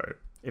question, though.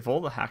 If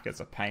all the hackers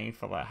are paying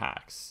for their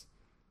hacks,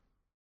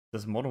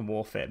 does Modern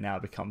Warfare now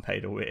become pay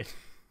to win?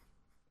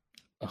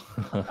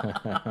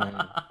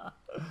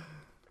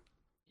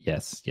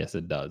 Yes,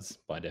 it does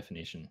by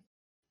definition.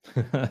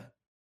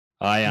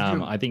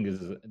 I think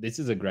this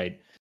is a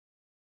great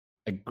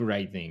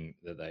thing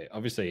that they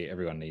obviously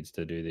everyone needs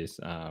to do this.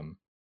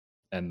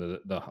 And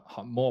the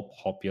more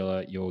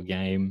popular your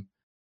game,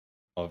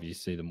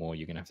 obviously, the more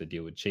you're gonna have to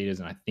deal with cheaters.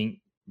 And I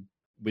think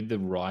with the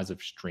rise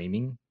of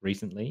streaming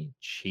recently,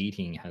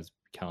 cheating has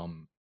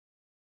become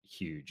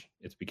huge.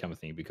 It's become a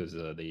thing because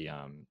of the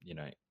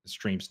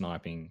stream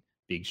sniping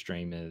big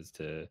streamers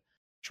to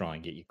try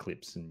and get your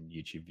clips and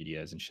YouTube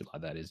videos and shit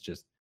like that is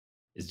just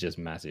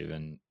massive.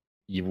 And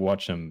you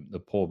watch them, the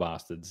poor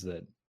bastards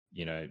that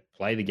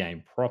play the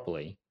game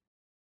properly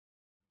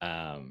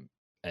and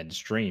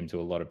stream to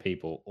a lot of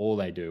people. All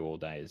they do all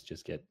day is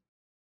just get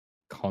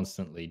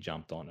constantly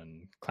jumped on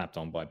and clapped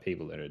on by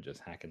people that are just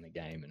hacking the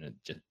game, and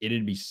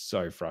it'd be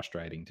so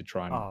frustrating to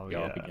try and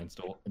go up against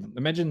all.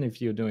 Imagine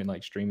if you're doing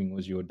like streaming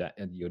was your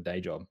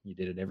day job, you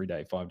did it every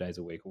day, 5 days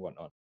a week or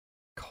whatnot,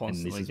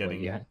 constantly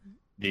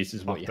this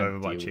is what you over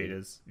by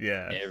cheaters,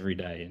 every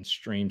day, and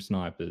stream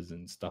snipers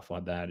and stuff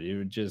like that. It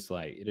would just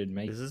it'd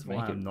make. This is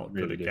why I'm not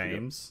really good at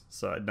games,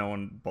 so no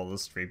one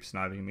bothers stream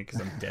sniping me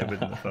because I'm dead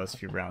within the first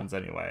few rounds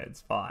anyway.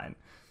 It's fine.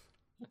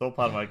 It's all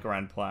part of my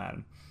grand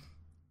plan.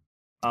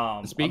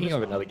 Speaking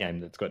of another game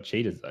that's got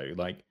cheaters though,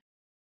 like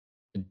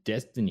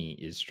Destiny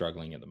is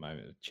struggling at the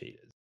moment with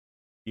cheaters.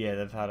 Yeah,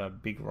 they've had a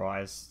big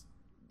rise.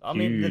 I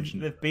mean,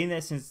 they've been there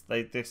since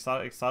they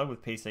started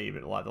with PC,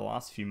 but like the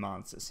last few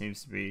months, it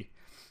seems to be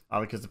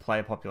either because the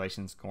player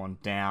population's gone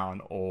down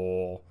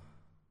or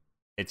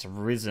it's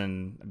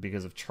risen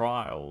because of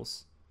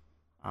trials,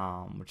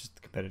 which is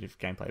the competitive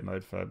gameplay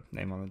mode for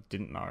anyone that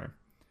didn't know,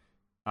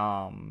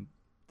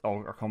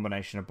 or a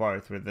combination of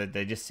both, where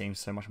they just seem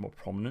so much more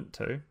prominent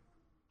too.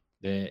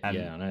 Yeah, I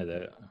know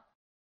that.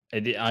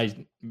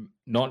 I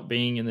not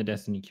being in the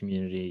Destiny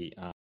community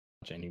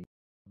much anymore,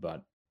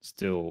 but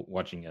still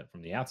watching it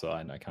from the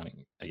outside, I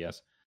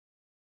guess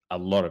a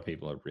lot of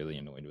people are really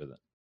annoyed with it.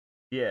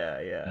 Yeah.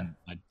 And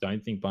I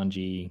don't think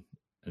Bungie,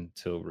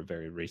 until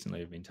very recently,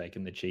 have been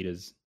taking the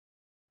cheaters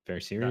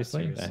very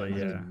seriously. They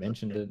haven't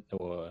mentioned it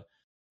or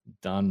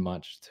done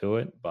much to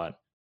it, but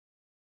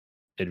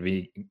it'd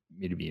be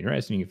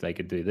interesting if they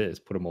could do this,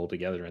 put them all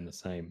together in the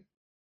same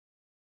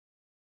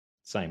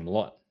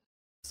lot.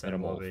 It'd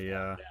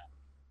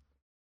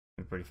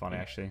be pretty funny,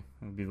 actually.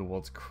 It'd be the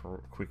world's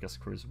quickest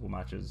Crucible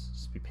matches.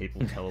 Just be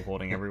people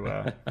teleporting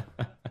everywhere.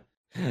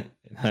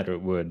 That it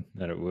would.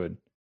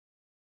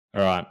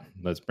 All right,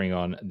 let's bring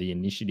on the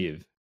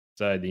Initiative.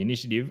 So the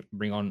Initiative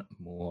bring on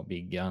more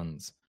big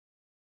guns.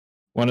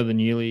 One of the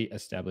newly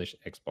established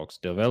Xbox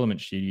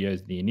development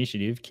studios, the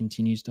Initiative,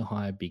 continues to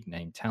hire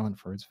big-name talent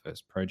for its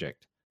first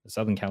project. The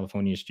Southern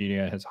California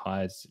studio has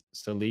hired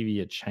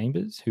Sylvia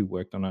Chambers, who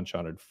worked on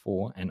Uncharted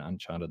 4 and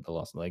Uncharted The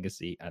Lost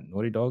Legacy at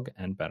Naughty Dog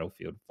and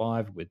Battlefield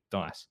 5 with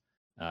DICE,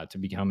 to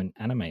become an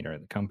animator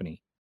at the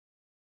company.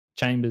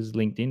 Chambers'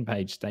 LinkedIn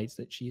page states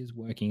that she is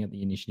working at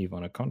the Initiative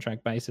on a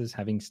contract basis,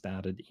 having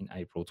started in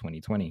April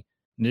 2020.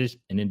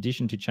 In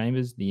addition to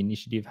Chambers, the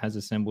Initiative has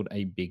assembled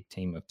a big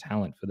team of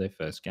talent for their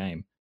first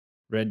game.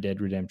 Red Dead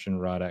Redemption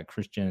writer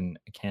Christian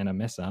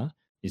Canamessa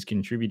is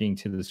contributing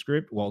to the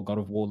script, while God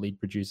of War lead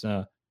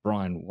producer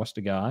Brian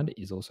Westergaard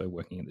is also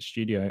working at the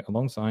studio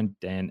alongside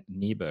Dan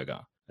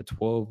Nieberger, a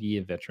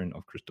 12-year veteran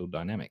of Crystal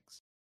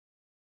Dynamics.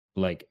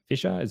 Blake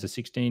Fisher is a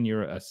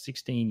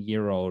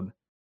 16-year-old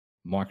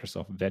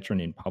Microsoft veteran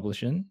in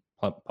publishing,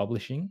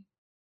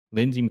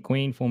 Lindsay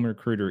McQueen, former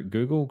recruiter at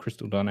Google,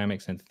 Crystal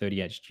Dynamics, and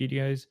 38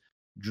 Studios.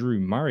 Drew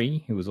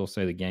Murray, who was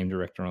also the game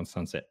director on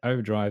Sunset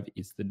Overdrive,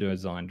 is the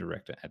design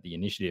director at the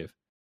initiative.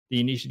 The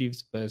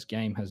initiative's first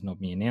game has not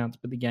been announced,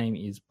 but the game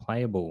is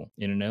playable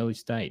in an early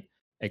state.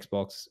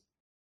 Xbox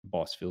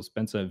boss Phil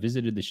Spencer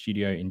visited the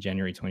studio in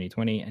January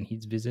 2020, and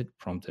his visit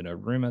prompted a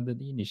rumor that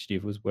the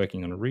initiative was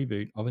working on a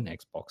reboot of an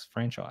Xbox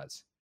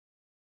franchise.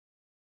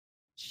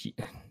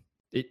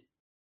 It,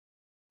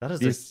 That is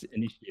this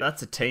initiative,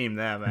 that's a team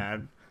there,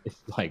 man.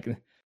 it's like,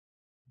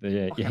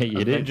 yeah, it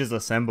is. Avengers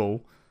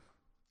Assemble.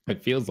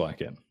 It feels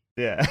like it.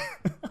 Yeah.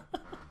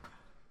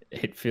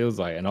 It feels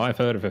like, and I've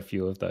heard of a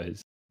few of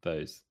those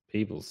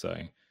people. So,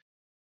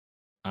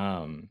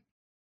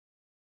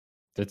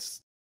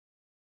 that's.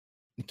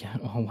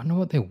 I wonder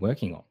what they're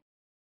working on.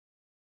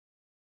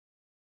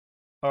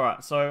 All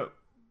right, so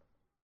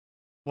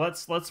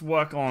let's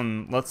work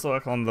on the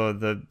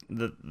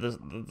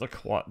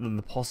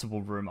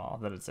possible rumor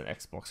that it's an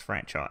Xbox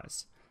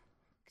franchise,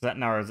 because that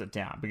narrows it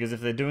down. Because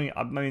if they're doing,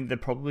 I mean, they're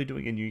probably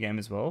doing a new game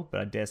as well, but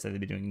I dare say they'd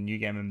be doing a new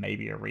game and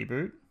maybe a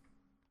reboot.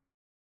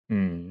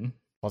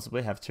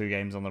 Possibly have 2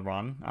 games on the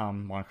run.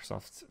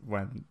 Microsoft,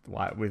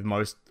 with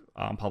most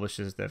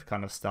publishers they've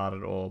kind of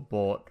started or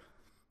bought,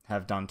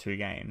 have done 2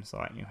 games,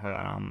 like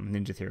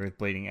Ninja Theory with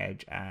Bleeding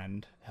Edge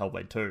and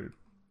Hellblade 2.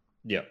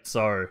 Yeah.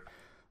 So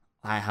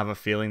I have a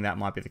feeling that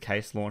might be the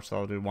case. Launch,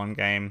 they'll do 1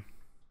 game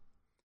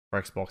for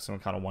Xbox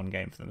and kind of 1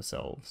 game for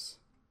themselves.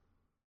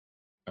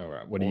 All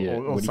right. What do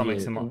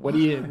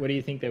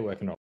you think they're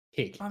working on?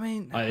 Pick. I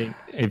mean,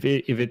 if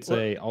it's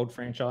a old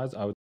franchise,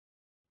 I would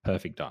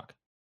Perfect Dark.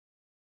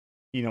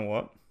 You know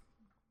what?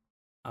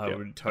 I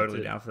would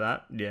totally down for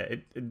that. Yeah,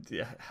 it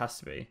has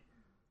to be.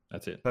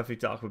 That's it.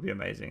 Perfect Dark would be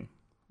amazing.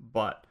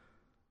 But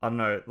I don't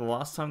know, the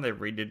last time they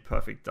redid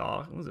Perfect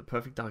Dark, was it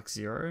Perfect Dark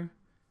 0?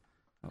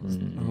 That was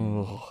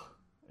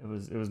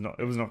it was not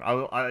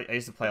I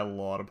used to play a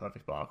lot of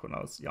Perfect Dark when I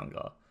was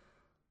younger.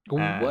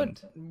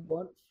 What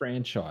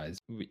franchise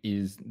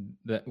is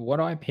that? What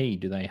IP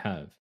do they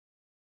have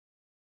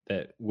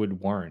that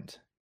would warrant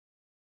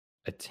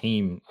a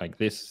team like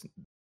this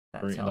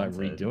like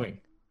redoing?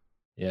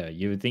 Yeah,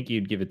 you would think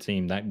you'd give a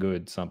team that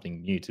good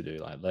something new to do.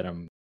 Like, let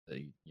them,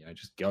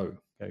 just go.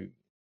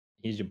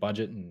 Here's your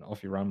budget and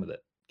off you run with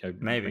it. Go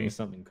bring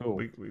something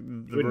cool.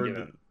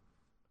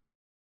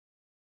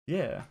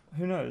 Yeah,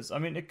 who knows? I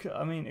mean, it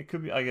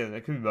could be. I guess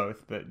it could be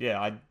both. But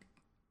yeah,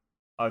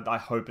 I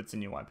hope it's a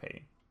new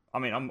IP. I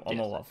mean, I'm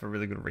all up for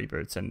really good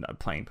reboots and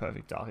playing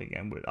Perfect Dark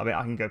again. I mean,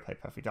 I can go play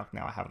Perfect Dark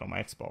now. I have it on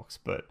my Xbox,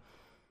 but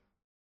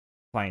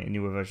playing a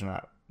newer version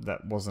of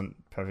that wasn't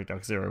Perfect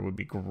Dark 0 would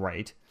be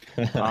great.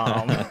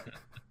 I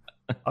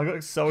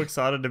got so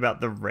excited about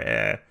the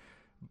Rare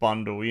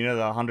bundle. You know,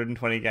 the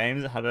 120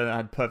 games. It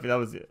had Perfect. That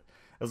was it.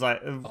 It was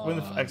like when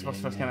the Xbox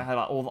first came out, it had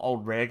like all the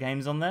old Rare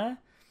games on there,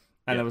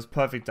 and there was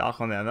Perfect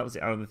Dark on there, and that was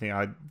the only thing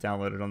I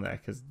downloaded on there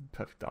because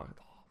Perfect Dark.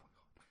 Oh my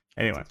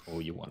god! Anyway, that's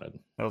all you wanted.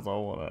 That was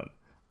all I wanted.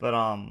 But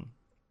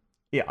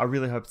yeah, I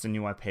really hope it's a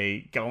new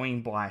IP.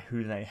 Going by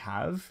who they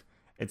have,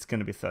 it's going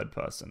to be third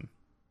person.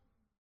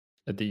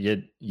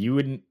 You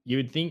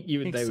would think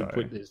they would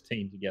put this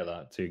team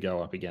together to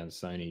go up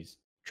against Sony's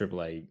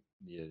AAA.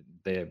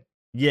 That'd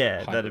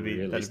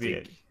be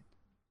it.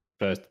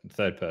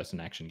 Third person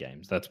action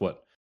games. That's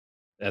what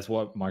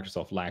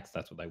Microsoft lacks.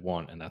 That's what they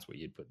want, and that's what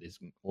you'd put this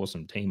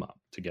awesome team up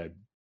to go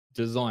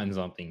design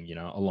something,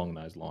 along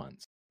those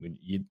lines.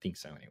 You'd think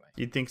so anyway.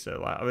 You'd think so.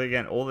 Like, I mean,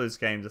 again, all those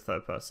games are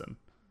third person.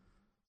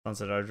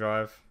 Sunset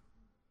Overdrive,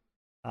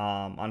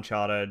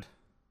 Uncharted,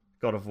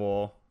 God of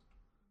War.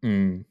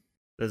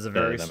 There's no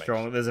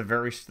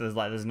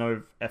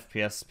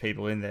FPS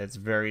people in there. It's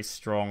very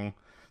strong.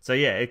 So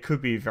yeah, it could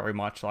be very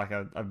much like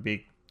a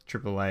big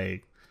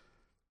AAA,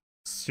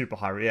 super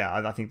high. Yeah,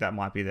 I think that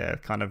might be their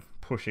kind of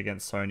push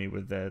against Sony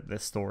with their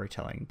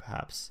storytelling,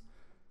 perhaps.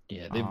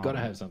 Yeah, they've got to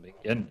have something.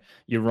 And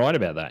you're right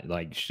about that.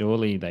 Like,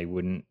 surely they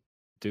wouldn't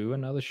do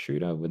another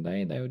shooter, would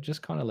they? They would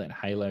just kind of let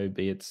Halo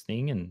be its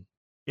thing, and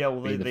they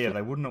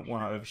wouldn't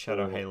want to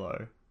overshadow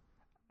Halo.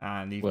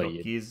 And you've got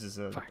Gears as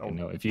a.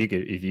 No, if you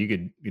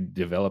could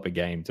develop a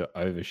game to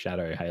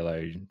overshadow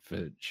Halo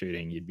for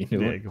shooting, you'd be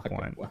doing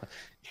well.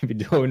 You'd be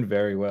doing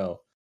very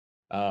well.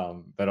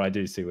 But I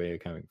do see where you're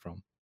coming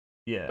from.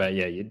 Yeah. But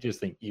yeah, you'd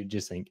just think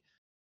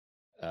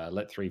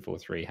let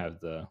 343 have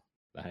the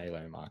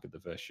Halo market, the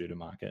first shooter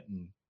market,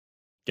 and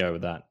go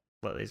with that.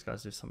 Let these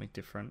guys do something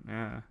different.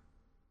 Yeah.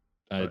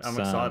 I'm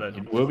excited.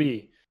 It will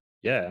be.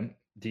 Yeah.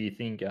 Do you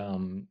think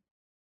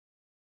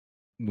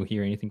we'll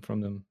hear anything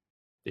from them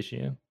this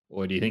year,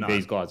 or do you think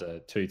these guys are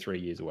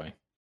 2-3 years away?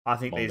 I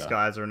think these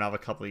guys are another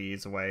couple of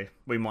years away.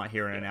 We might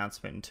hear an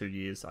announcement in 2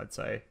 years, I'd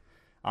say,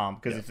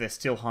 because if they're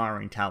still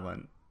hiring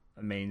talent,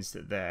 it means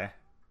that they're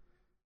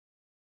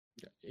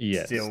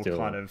still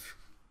kind of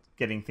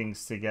getting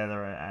things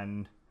together.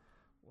 And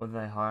what do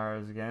they hire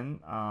as again?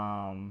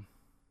 An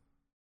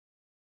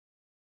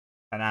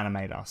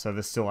animator. So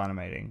they're still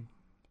animating.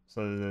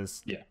 So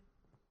there's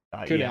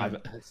Could Yeah,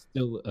 have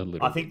still a I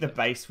little think bit the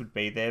though. base would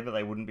be there, but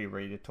they wouldn't be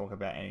ready to talk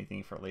about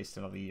anything for at least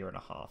another year and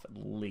a half, at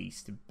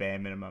least bare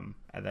minimum.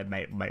 And they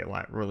may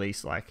like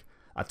release like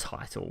a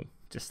title,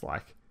 just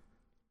like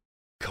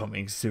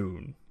coming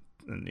soon,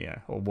 and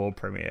or world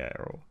premiere,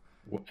 or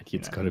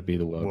It's got to be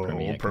the world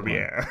premiere. world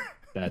premiere.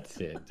 That's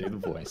it. Do the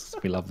voice.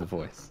 We love the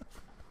voice.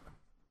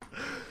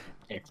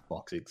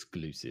 Xbox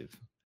exclusive.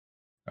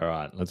 All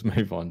right, let's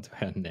move on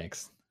to our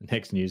next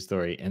news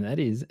story, and that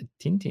is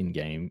Tintin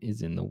game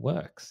is in the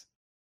works.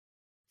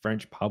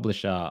 French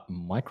publisher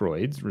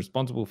Microids,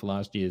 responsible for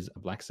last year's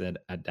Black Sad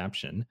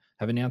adaptation,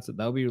 have announced that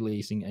they'll be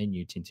releasing a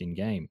new Tintin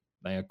game.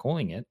 They are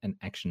calling it an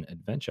action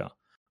adventure,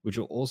 which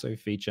will also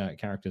feature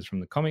characters from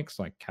the comics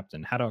like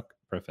Captain Haddock,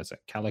 Professor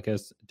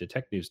Calicus,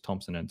 Detectives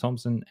Thompson and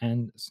Thompson,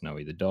 and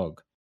Snowy the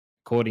Dog.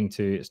 According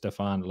to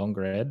Stéphane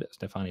Longred,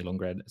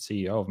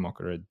 CEO of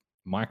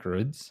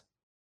Microids,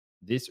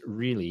 this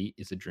really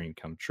is a dream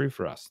come true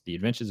for us. The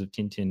adventures of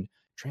Tintin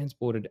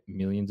transported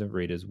millions of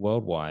readers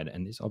worldwide,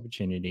 and this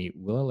opportunity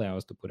will allow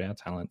us to put our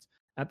talents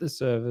at the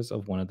service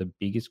of one of the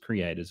biggest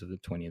creators of the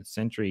 20th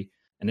century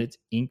and its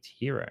inked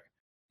hero.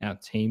 Our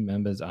team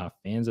members are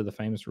fans of the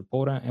famous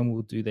reporter and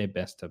will do their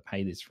best to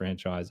pay this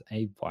franchise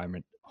a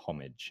vibrant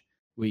homage.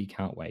 We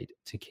can't wait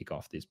to kick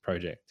off this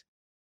project.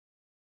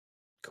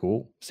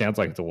 Cool. Sounds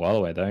like it's a while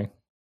away, though.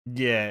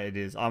 Yeah, it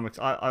is. I'm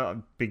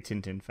a big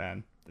Tintin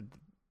fan.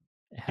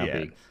 How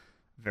big?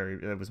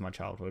 That was my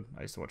childhood.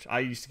 I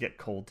used to get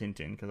called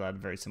Tintin because I had a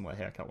very similar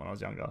haircut when I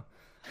was younger.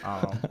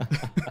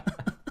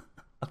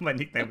 My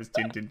nickname was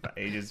Tintin for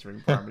ages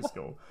during primary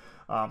school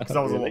because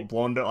I was a lot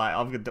blonder. Like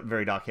I've got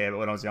very dark hair, but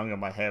when I was younger,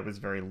 my hair was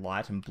very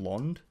light and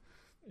blonde.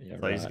 Yeah,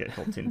 so I used to get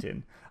called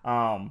Tintin.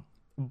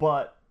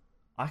 But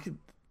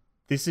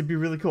this would be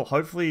really cool.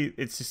 Hopefully,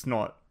 it's just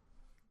not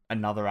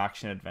another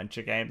action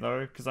adventure game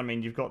though, because I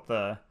mean, you've got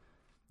the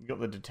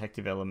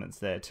detective elements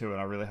there too,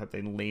 and I really hope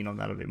they lean on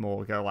that a bit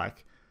more. Go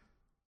like,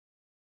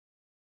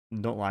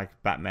 not like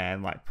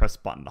Batman, like press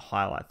button to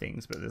highlight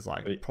things, but there's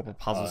like proper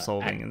puzzle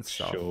solving and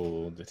stuff.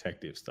 Actual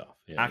detective stuff.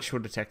 Yeah,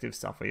 detective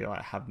stuff where you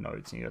like have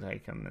notes and you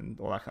take them and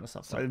all that kind of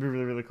stuff. So it'd be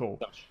really, really cool.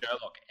 Some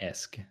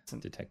Sherlock-esque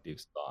detective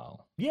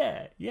style.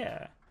 Yeah.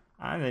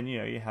 And then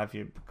you have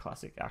your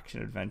classic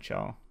action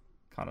adventure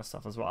kind of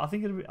stuff as well. I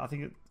think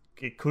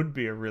it could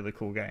be a really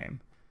cool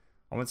game.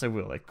 I won't say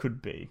will. It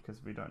could be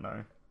because we don't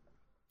know.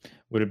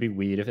 Would it be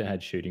weird if it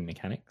had shooting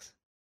mechanics?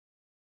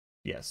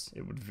 Yes,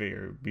 it would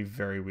be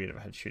very weird if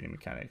it had shooting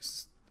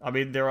mechanics. I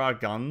mean, there are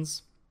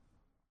guns,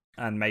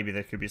 and maybe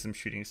there could be some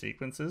shooting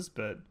sequences,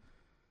 but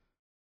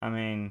I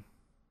mean,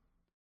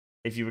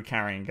 if you were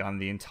carrying a gun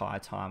the entire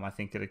time, I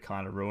think it'd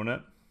kind of ruin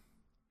it.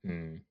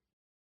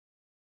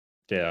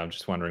 Yeah, I'm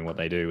just wondering what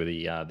they do with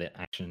the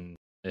action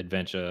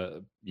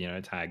adventure,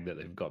 tag that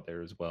they've got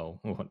there as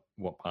well.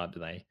 What part do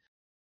they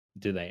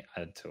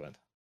add to it?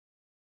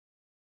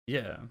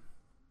 Yeah.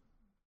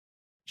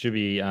 Should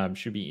be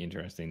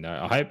interesting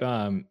though. I hope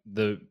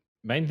the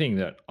main thing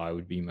that I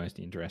would be most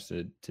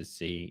interested to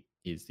see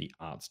is the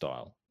art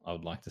style. I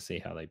would like to see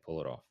how they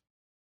pull it off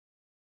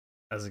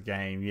as a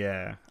game.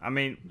 Yeah, I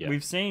mean,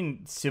 we've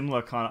seen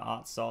similar kind of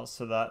art styles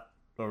to that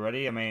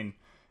already. I mean,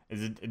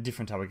 it's a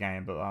different type of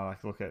game, but I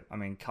look at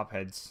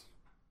Cuphead's.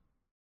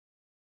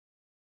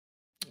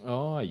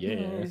 Oh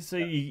yeah. So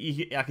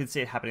I can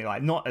see it happening,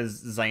 like not as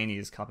zany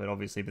as Cuphead,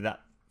 obviously, but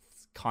that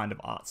kind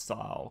of art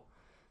style.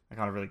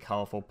 Kind of really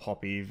colorful,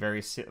 poppy,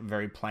 very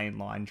plain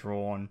line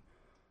drawn.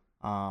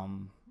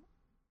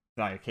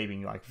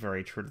 Keeping like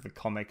very true to the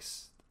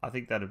comics. I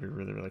think that'd be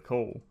really, really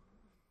cool.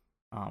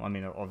 I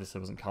mean, obviously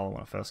it wasn't color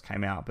when it first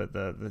came out, but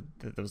there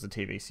was a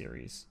TV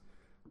series,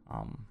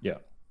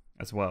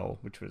 as well,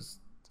 which was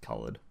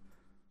colored.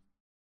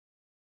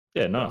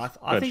 Yeah, no,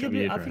 I think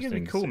it'd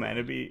be cool, man.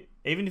 It'd be,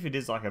 even if it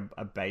is like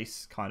a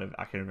base kind of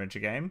action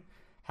adventure game,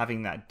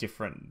 having that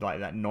different,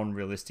 like that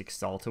non-realistic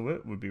style to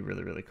it would be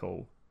really, really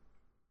cool.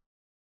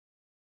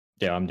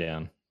 Yeah, I'm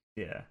down.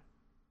 Yeah.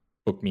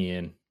 Book me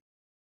in.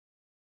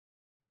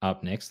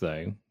 Up next,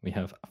 though, we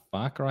have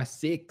Far Cry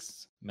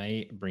 6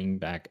 may bring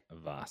back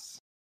Vaas.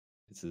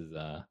 This is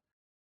it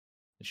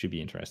should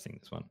be interesting,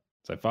 this one.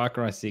 So Far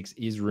Cry 6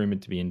 is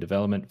rumored to be in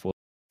development for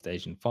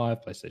PlayStation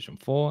 5,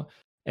 PlayStation 4,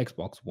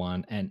 Xbox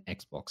One, and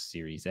Xbox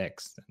Series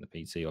X, and the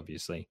PC,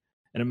 obviously.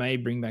 And it may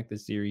bring back the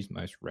series'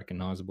 most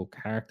recognizable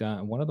character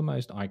and one of the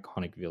most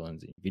iconic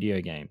villains in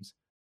video games.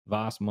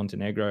 Vaas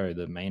Montenegro,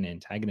 the main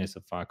antagonist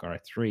of Far Cry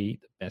 3,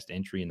 the best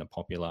entry in the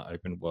popular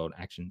open-world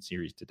action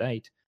series to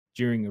date.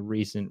 During a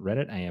recent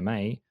Reddit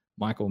AMA,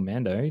 Michael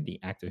Mando, the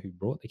actor who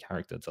brought the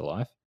character to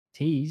life,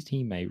 teased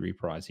he may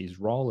reprise his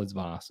role as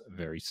Vaas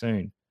very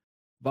soon.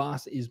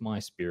 Vaas is my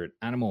spirit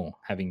animal.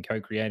 Having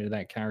co-created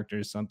that character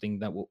is something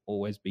that will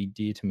always be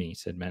dear to me,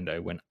 said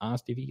Mando when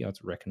asked if he got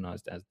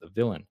recognized as the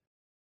villain.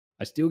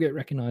 I still get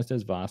recognized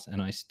as Vaas,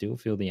 and I still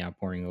feel the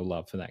outpouring of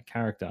love for that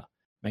character.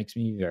 Makes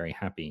me very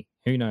happy.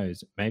 Who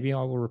knows? Maybe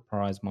I will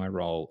reprise my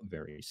role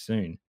very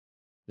soon.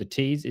 The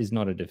tease is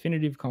not a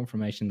definitive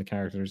confirmation the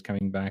character is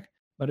coming back,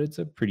 but it's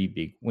a pretty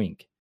big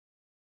wink.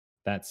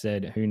 That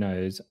said, who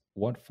knows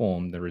what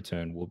form the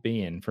return will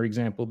be in. For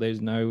example,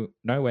 there's no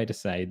way to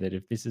say that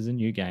if this is a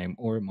new game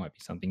or it might be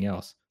something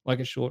else, like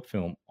a short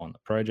film on the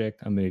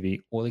project, a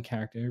movie, or the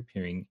character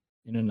appearing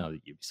in another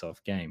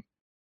Ubisoft game.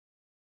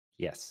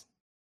 Yes,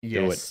 do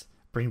it. Yes,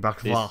 bring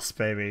back This Vast,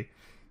 baby.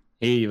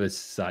 he was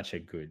such a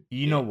good.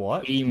 You know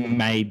what? He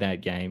made that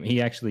game.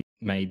 He actually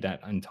made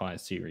that entire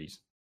series.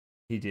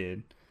 He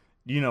did.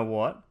 You know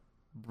what?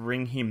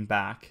 Bring him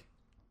back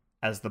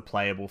as the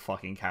playable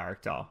fucking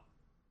character.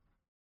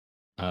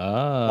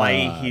 Ah,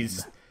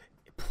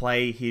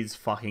 Play his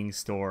fucking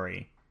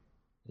story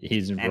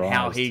his and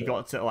how rise he to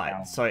got to like.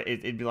 power. So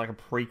it'd be like a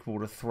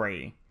prequel to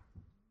 3,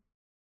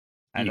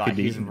 and You like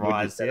could his even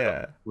rise.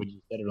 Yeah, would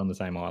you set it on the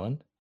same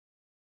island?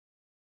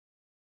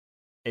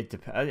 it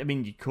depends. I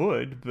mean, you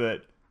could,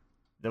 but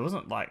there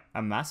wasn't like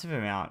a massive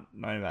amount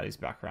known about his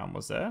background,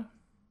 was there?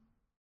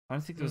 I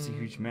don't think there was a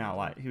huge amount.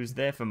 Like he was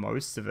there for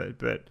most of it,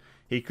 but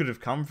he could have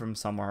come from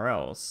somewhere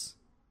else.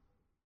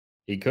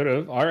 He could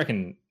have. I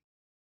reckon.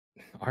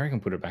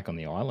 Put it back on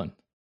the island.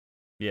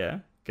 Yeah,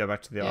 go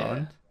back to the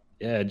island.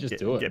 Yeah, just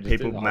do it. Get Just do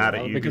people the whole mad at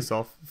island because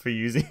Ubisoft for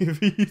using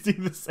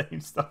the same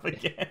stuff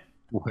again.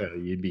 well,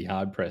 you'd be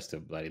hard pressed to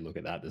bloody look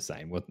at that the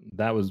same. What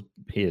that was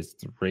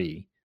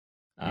PS3,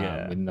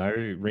 Yeah. with no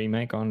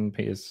remake on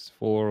PS4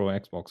 or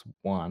Xbox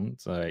One,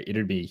 so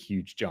it'd be a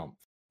huge jump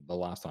the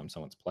last time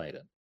someone's played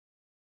it,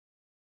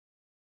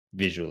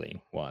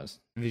 visually wise.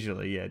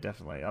 Visually, yeah,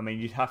 definitely. I mean,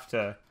 you'd have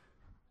to.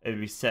 It'd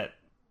be set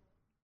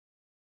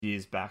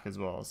years back as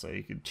well, so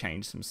you could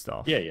change some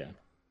stuff. Yeah.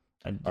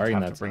 And I you'd reckon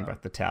have to that's bring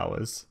back the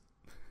towers.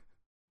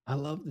 I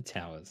love the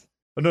towers.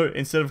 Oh no!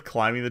 Instead of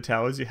climbing the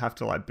towers, you have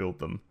to like build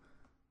them.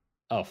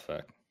 Oh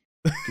fuck!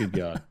 Good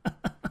God!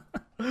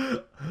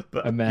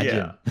 But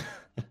Imagine.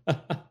 yeah,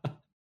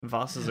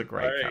 Vass is a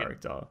great Alright.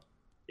 character.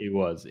 He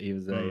was. He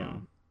was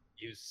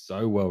he was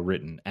so well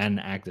written and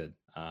acted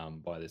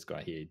by this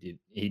guy here.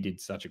 He did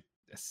such a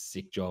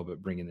sick job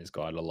at bringing this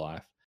guy to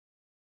life.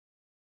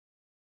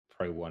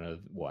 Probably one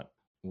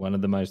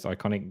of the most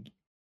iconic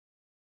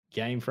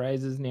game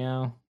phrases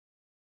now.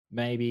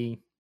 Maybe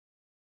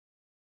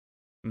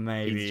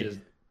Maybe.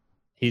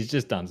 he's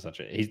just done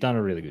he's done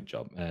a really good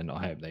job, and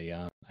I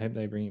hope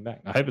they bring him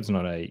back. I hope it's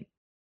not a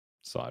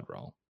side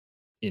role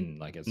in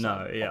like a No,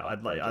 side yeah, pop-up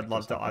I'd project or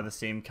love to something. either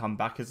see him come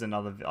back as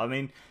another. I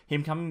mean,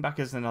 him coming back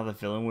as another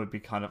villain would be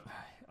kind of,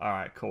 all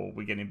right, cool,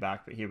 we get him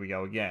back, but here we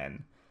go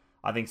again.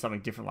 I think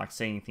something different, like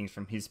seeing things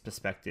from his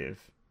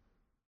perspective,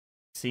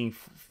 seeing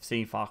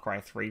Far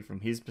Cry 3 from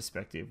his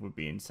perspective would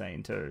be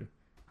insane too.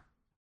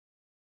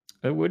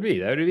 It would be.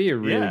 That would be a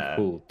really Yeah.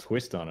 cool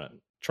twist on it.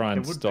 Try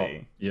and It would stop,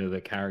 be. the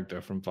character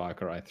from Far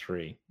Cry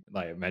 3.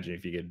 Like, imagine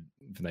if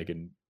they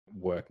could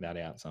work that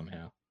out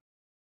somehow.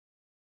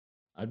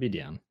 I'd be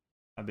down.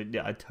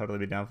 I'd totally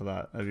be down for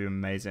that. That'd be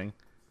amazing.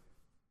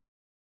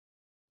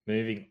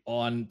 Moving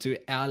on to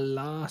our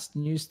last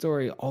news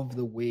story of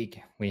the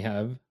week, we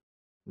have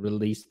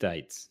release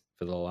dates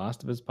for The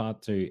Last of Us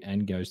Part 2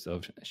 and Ghost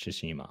of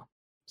Tsushima.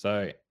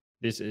 So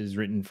this is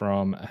written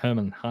from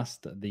Herman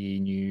Hust, the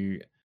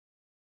new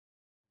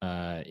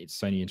it's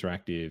Sony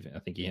Interactive. I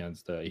think he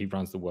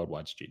runs the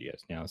worldwide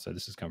studios now. So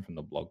this has come from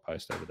the blog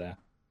post over there.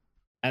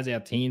 As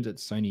our teams at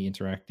Sony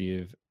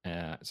Interactive,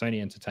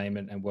 Sony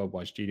Entertainment, and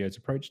Worldwide Studios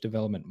approach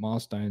development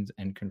milestones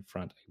and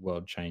confront a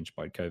world changed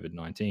by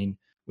COVID-19,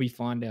 we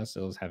find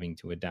ourselves having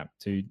to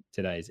adapt to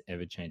today's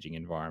ever-changing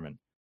environment.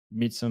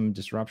 Amid some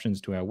disruptions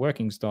to our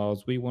working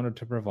styles, we wanted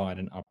to provide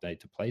an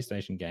update to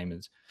PlayStation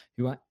gamers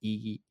who are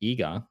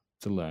eager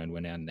to learn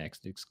when our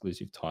next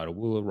exclusive title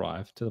will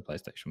arrive to the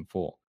PlayStation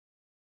 4.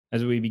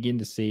 As we begin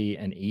to see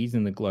an ease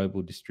in the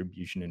global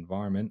distribution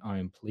environment, I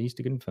am pleased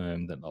to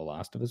confirm that The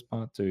Last of Us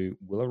Part 2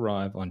 will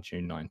arrive on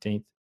June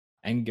 19th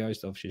and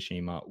Ghost of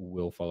Tsushima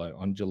will follow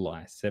on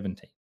July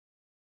 17th.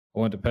 I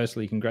want to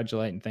personally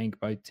congratulate and thank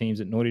both teams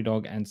at Naughty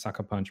Dog and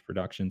Sucker Punch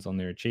Productions on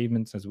their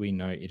achievements, as we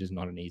know it is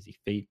not an easy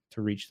feat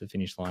to reach the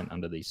finish line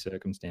under these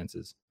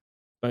circumstances.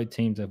 Both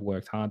teams have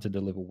worked hard to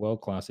deliver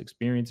world-class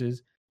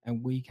experiences,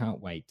 and we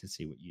can't wait to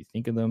see what you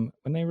think of them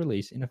when they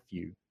release in a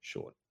few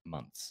short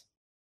months.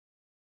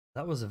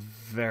 That was a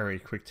very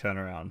quick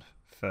turnaround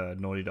for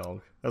Naughty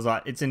Dog. I was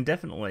like, it's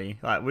indefinitely.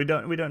 Like we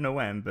don't know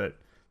when, but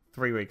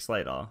 3 weeks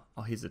later,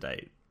 oh, here's a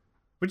date,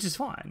 which is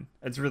fine.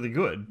 It's really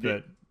good,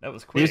 but that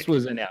was quick. This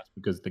was announced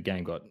because the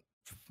game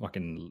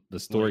the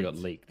story got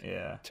leaked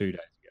Yeah. 2 days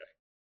ago.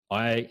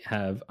 I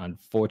have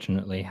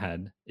unfortunately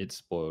had it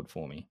spoiled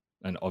for me,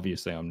 and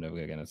obviously I'm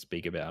never going to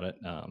speak about it.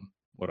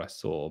 What I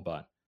saw,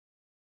 but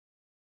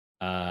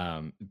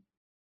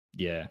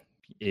yeah,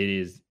 it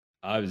is.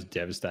 I was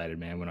devastated,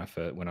 man, when I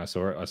saw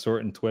it. I saw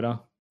it in Twitter.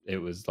 It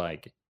was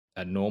like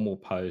a normal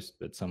post,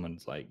 but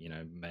someone's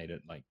made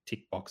it like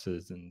tick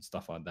boxes and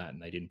stuff like that, and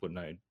they didn't put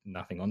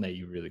nothing on there.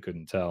 You really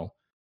couldn't tell.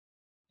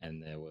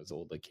 And there was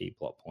all the key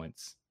plot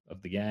points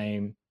of the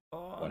game,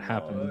 what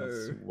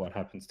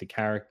happens to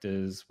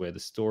characters, where the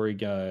story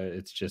goes.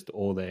 It's just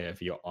all there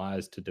for your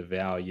eyes to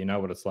devour. You know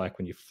what it's like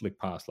when you flick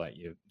past, like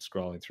you're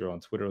scrolling through on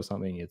Twitter or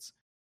something. It's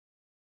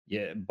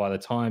yeah, by the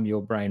time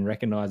your brain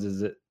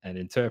recognizes it and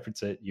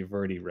interprets it, you've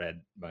already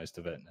read most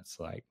of it, and it's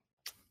like,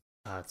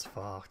 That's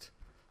fucked.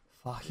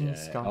 Fucking yeah, I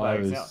scumbags.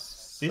 was Now,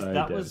 so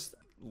that was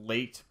devastated.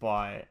 leaked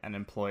by an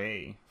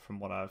employee, from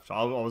what I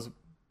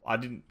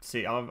didn't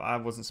see. I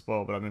wasn't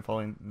spoiled, but I've been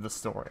following the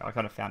story. I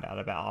kind of found out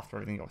about after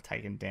everything got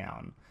taken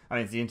down. I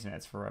mean, the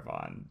internet's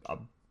forever, and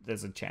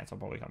there's a chance I'll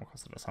probably come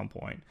across it at some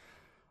point.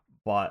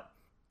 But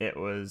it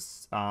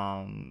was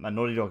a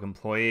Naughty Dog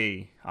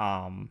employee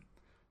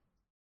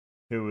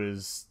who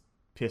was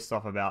pissed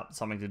off about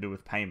something to do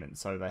with payment,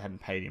 so they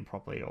hadn't paid him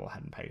properly or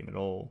hadn't paid him at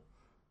all.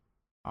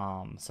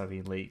 So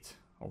he leaked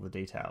all the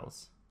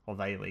details, or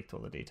they leaked all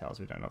the details.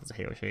 We don't know if it's a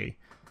he or she.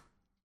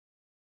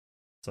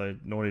 So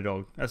Naughty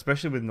Dog,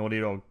 especially with Naughty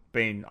Dog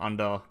being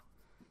under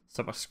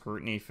so much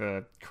scrutiny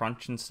for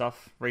crunch and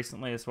stuff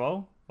recently as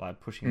well, like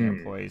pushing their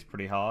employees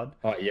pretty hard.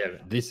 Oh yeah,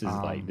 this is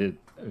like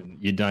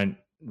you don't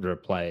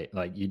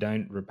you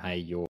don't repay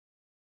your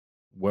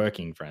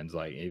working friends,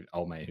 like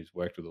old mate who's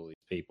worked with all these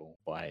people,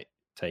 by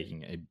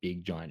taking a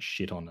big giant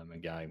shit on them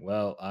and going,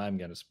 well, I'm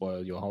going to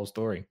spoil your whole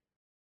story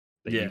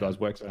that you guys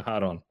worked so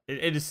hard on.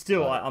 It is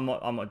still. I'm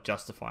not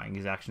justifying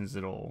his actions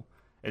at all.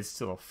 It's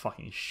still a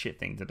fucking shit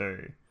thing to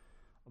do.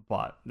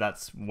 But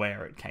that's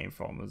where it came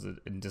from. It was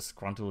a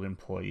disgruntled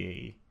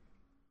employee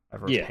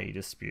over a pay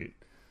dispute,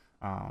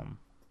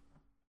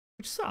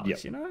 which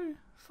sucks. You know,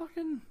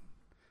 fucking.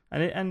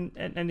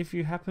 And if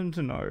you happen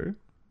to know,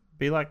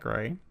 be like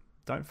Gray.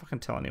 Don't fucking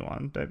tell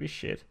anyone. Don't be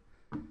shit.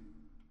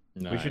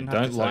 No, we shouldn't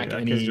don't have to like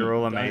any, because you're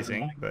all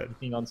amazing. Like but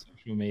anything on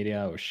social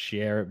media or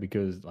share it,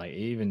 because like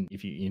even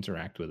if you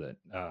interact with it,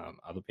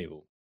 other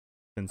people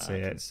can see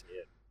it.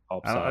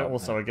 Pops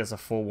also, I guess a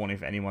forewarning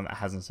for anyone that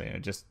hasn't seen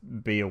it: just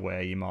be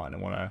aware you might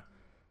want to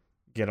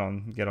get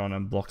on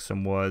and block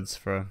some words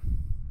for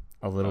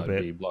a little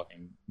bit. Be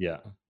blocking, yeah,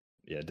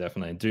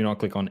 definitely. Do not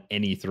click on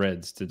any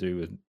threads to do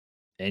with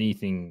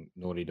anything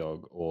Naughty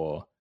Dog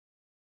or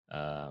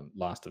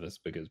Last of Us,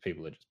 because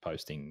people are just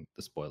posting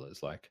the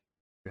spoilers. Like,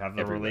 we have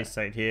the release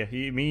date here.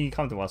 You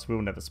come to us,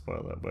 we'll never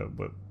spoil it.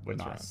 We're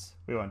nice.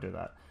 Right. We won't do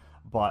that.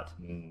 But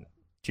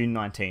June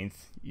 19th,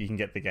 you can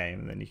get the game,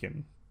 and then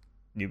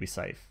you'll be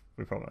safe.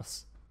 We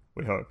promise.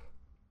 We hope.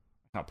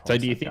 So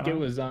do you think it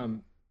was I've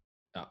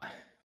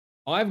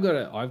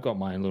got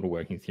my own little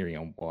working theory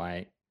on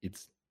why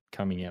it's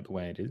coming out the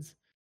way it is.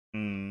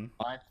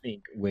 I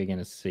think we're going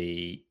to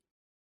see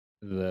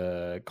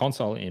the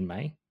console in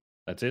May.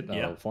 That's it.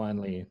 They'll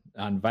finally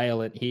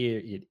unveil it.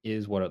 Here it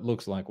is, what it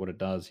looks like, what it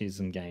does. Here's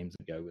some games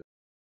that go with it.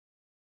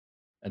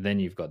 And then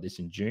you've got this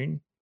in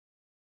June.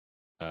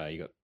 You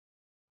got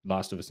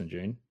Last of Us in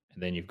June,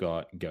 and then you've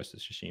got Ghost of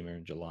Tsushima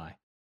in July.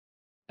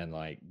 And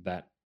like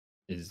that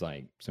is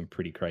like some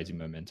pretty crazy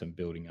momentum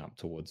building up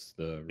towards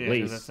the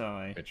release,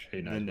 which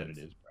who knows what it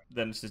is. Bro.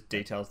 Then it's just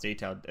detailed,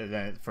 and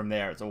then from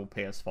there it's all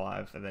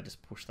PS5, and they just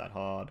push that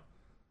hard.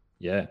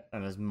 Yeah,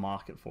 and there's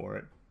market for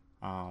it.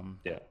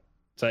 Yeah,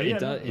 so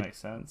it makes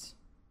sense.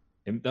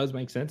 It does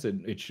make sense.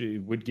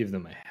 It would give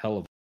them a hell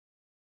of,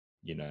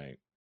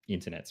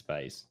 internet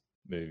space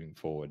moving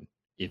forward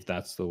if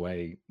that's the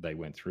way they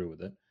went through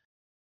with it.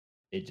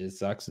 It just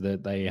sucks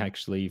that they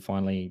actually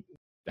finally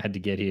had to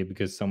get here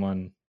because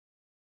someone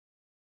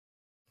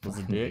was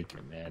a dick,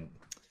 man.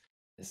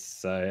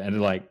 So, and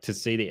like to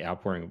see the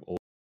outpouring of all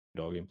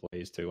Dog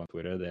employees too on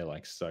Twitter, they're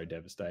like so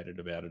devastated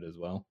about it as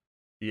well.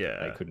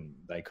 Yeah,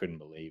 they couldn't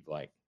believe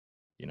that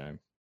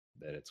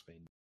it's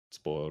been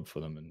spoiled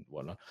for them and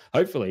whatnot.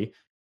 Hopefully,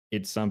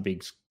 it's some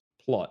big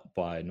plot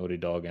by Naughty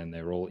Dog and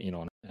they're all in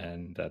on it,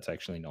 and that's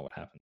actually not what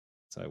happened.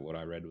 So what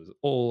I read was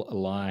all a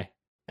lie.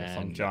 And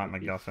some giant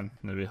MacGuffin.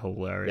 That'd be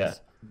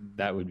hilarious. Yeah,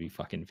 that would be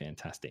fucking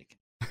fantastic.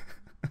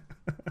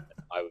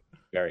 I would be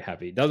very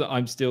happy.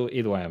 I'm still,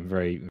 either way, I'm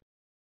very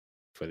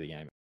for the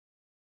game.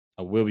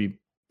 I will be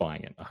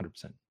buying it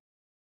 100%.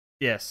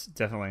 Yes,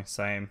 definitely.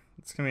 Same.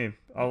 It's gonna be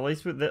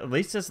at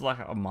least there's like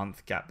a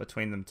month gap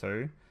between them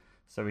two,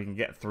 so we can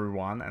get through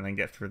one and then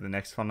get through the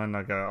next one. And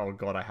I go, oh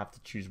god, I have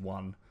to choose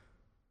one,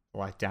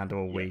 like down to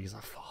a week. It's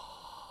like,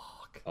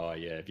 fuck. Oh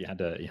yeah, if you had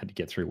to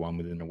get through one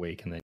within a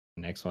week and then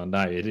the next one.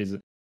 No, it is.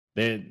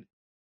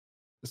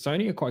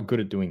 Sony are quite good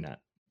at doing that.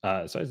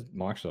 So is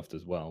Microsoft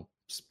as well,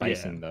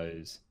 spacing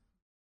those,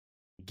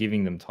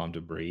 giving them time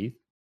to breathe.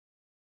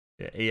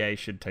 Yeah, EA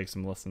should take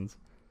some lessons.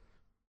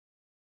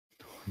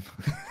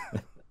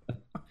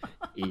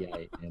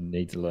 EA and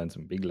need to learn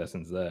some big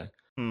lessons there.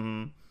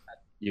 Mm-hmm.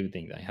 You would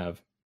think they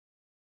have.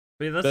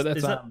 But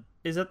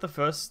is that the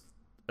first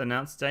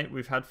announced date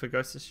we've had for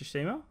Ghost of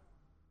Tsushima?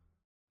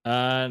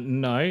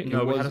 No,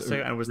 we had a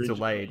second and it was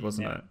delayed,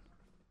 wasn't it?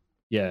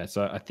 Yeah,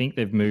 so I think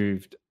they've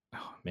moved.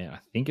 Oh man, I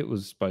think it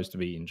was supposed to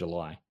be in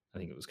July. I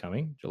think it was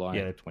coming July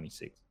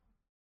 26th.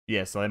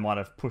 Yeah, so they might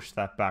have pushed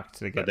that back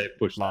to get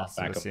Last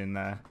of Us in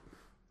there.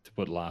 To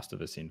put Last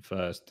of Us in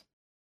first.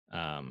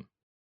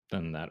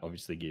 Then that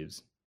obviously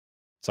gives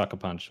Sucker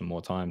Punch some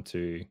more time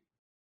to,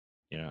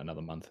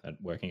 another month at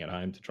working at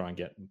home to try and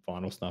get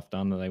final stuff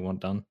done that they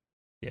want done.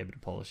 Yeah, a bit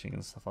of polishing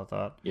and stuff like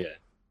that. Yeah,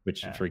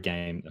 which for a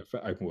game,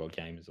 for open world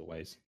game, is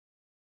always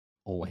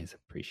Always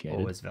appreciated.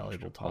 Always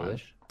valuable Extra time.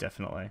 polish.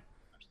 Definitely.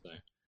 So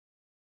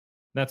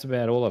that's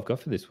about all I've got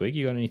for this week.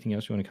 You got anything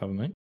else you want to cover,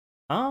 mate?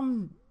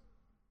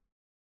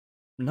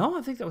 No,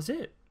 I think that was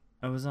it.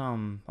 It was I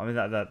mean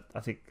that I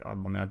think I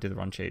did the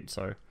run sheet,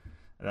 so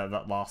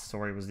that last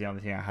story was the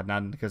only thing I hadn't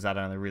added because that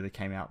only really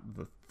came out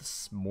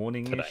this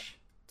morning-ish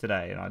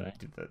today, and I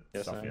did the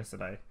stuff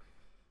yesterday.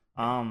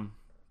 But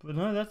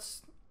no,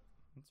 that's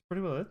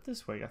pretty well it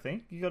this week. I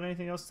think you got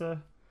anything else to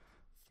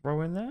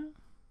throw in there?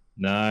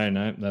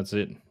 No, that's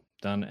it.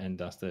 Done and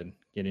dusted.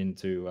 Get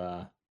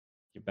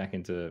back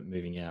into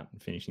moving out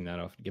and finishing that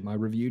off. Get my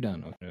review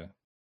done. I'm gonna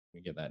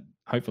get that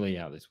hopefully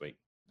out this week.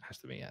 It has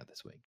to be out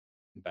this week.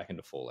 Back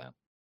into Fallout.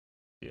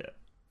 Yeah.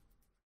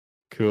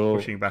 Cool.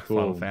 Pushing back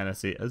Final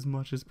Fantasy as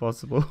much as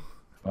possible.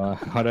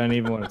 I don't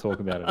even want to talk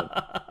about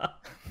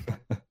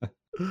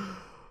it.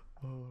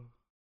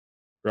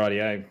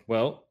 Rightio.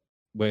 Well,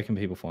 where can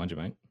people find you,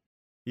 mate?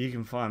 You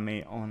can find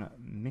me on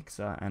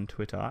Mixer and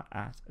Twitter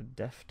at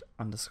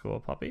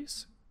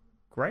deft_puppies.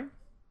 Great.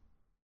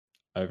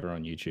 Over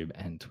on YouTube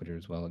and Twitter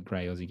as well at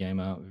Grey Aussie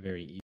Gamer.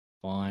 Very easy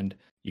to find.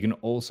 You can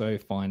also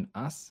find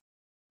us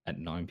at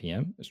 9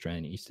 p.m.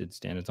 Australian Eastern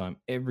Standard Time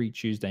every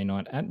Tuesday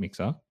night at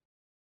Mixer.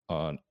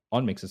 On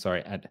Mixer,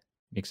 sorry, at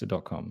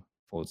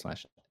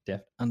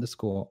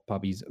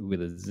mixer.com/deft_puppies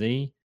with a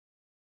Z.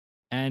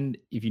 And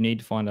if you need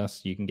to find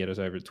us, you can get us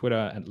over at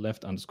Twitter at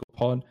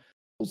left_pod.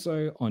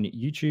 Also on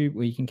YouTube,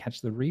 where you can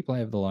catch the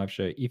replay of the live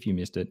show if you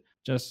missed it.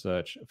 Just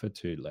search for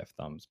Two Left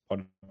Thumbs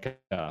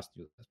Podcast.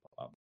 You'll just pop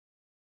up.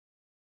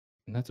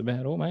 And that's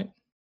about all, mate.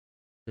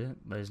 Yeah,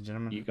 ladies and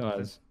gentlemen. You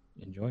guys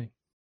enjoy.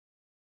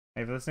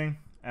 Thanks for listening,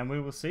 and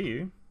we will see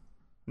you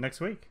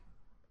next week.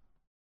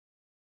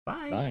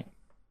 Bye. Bye.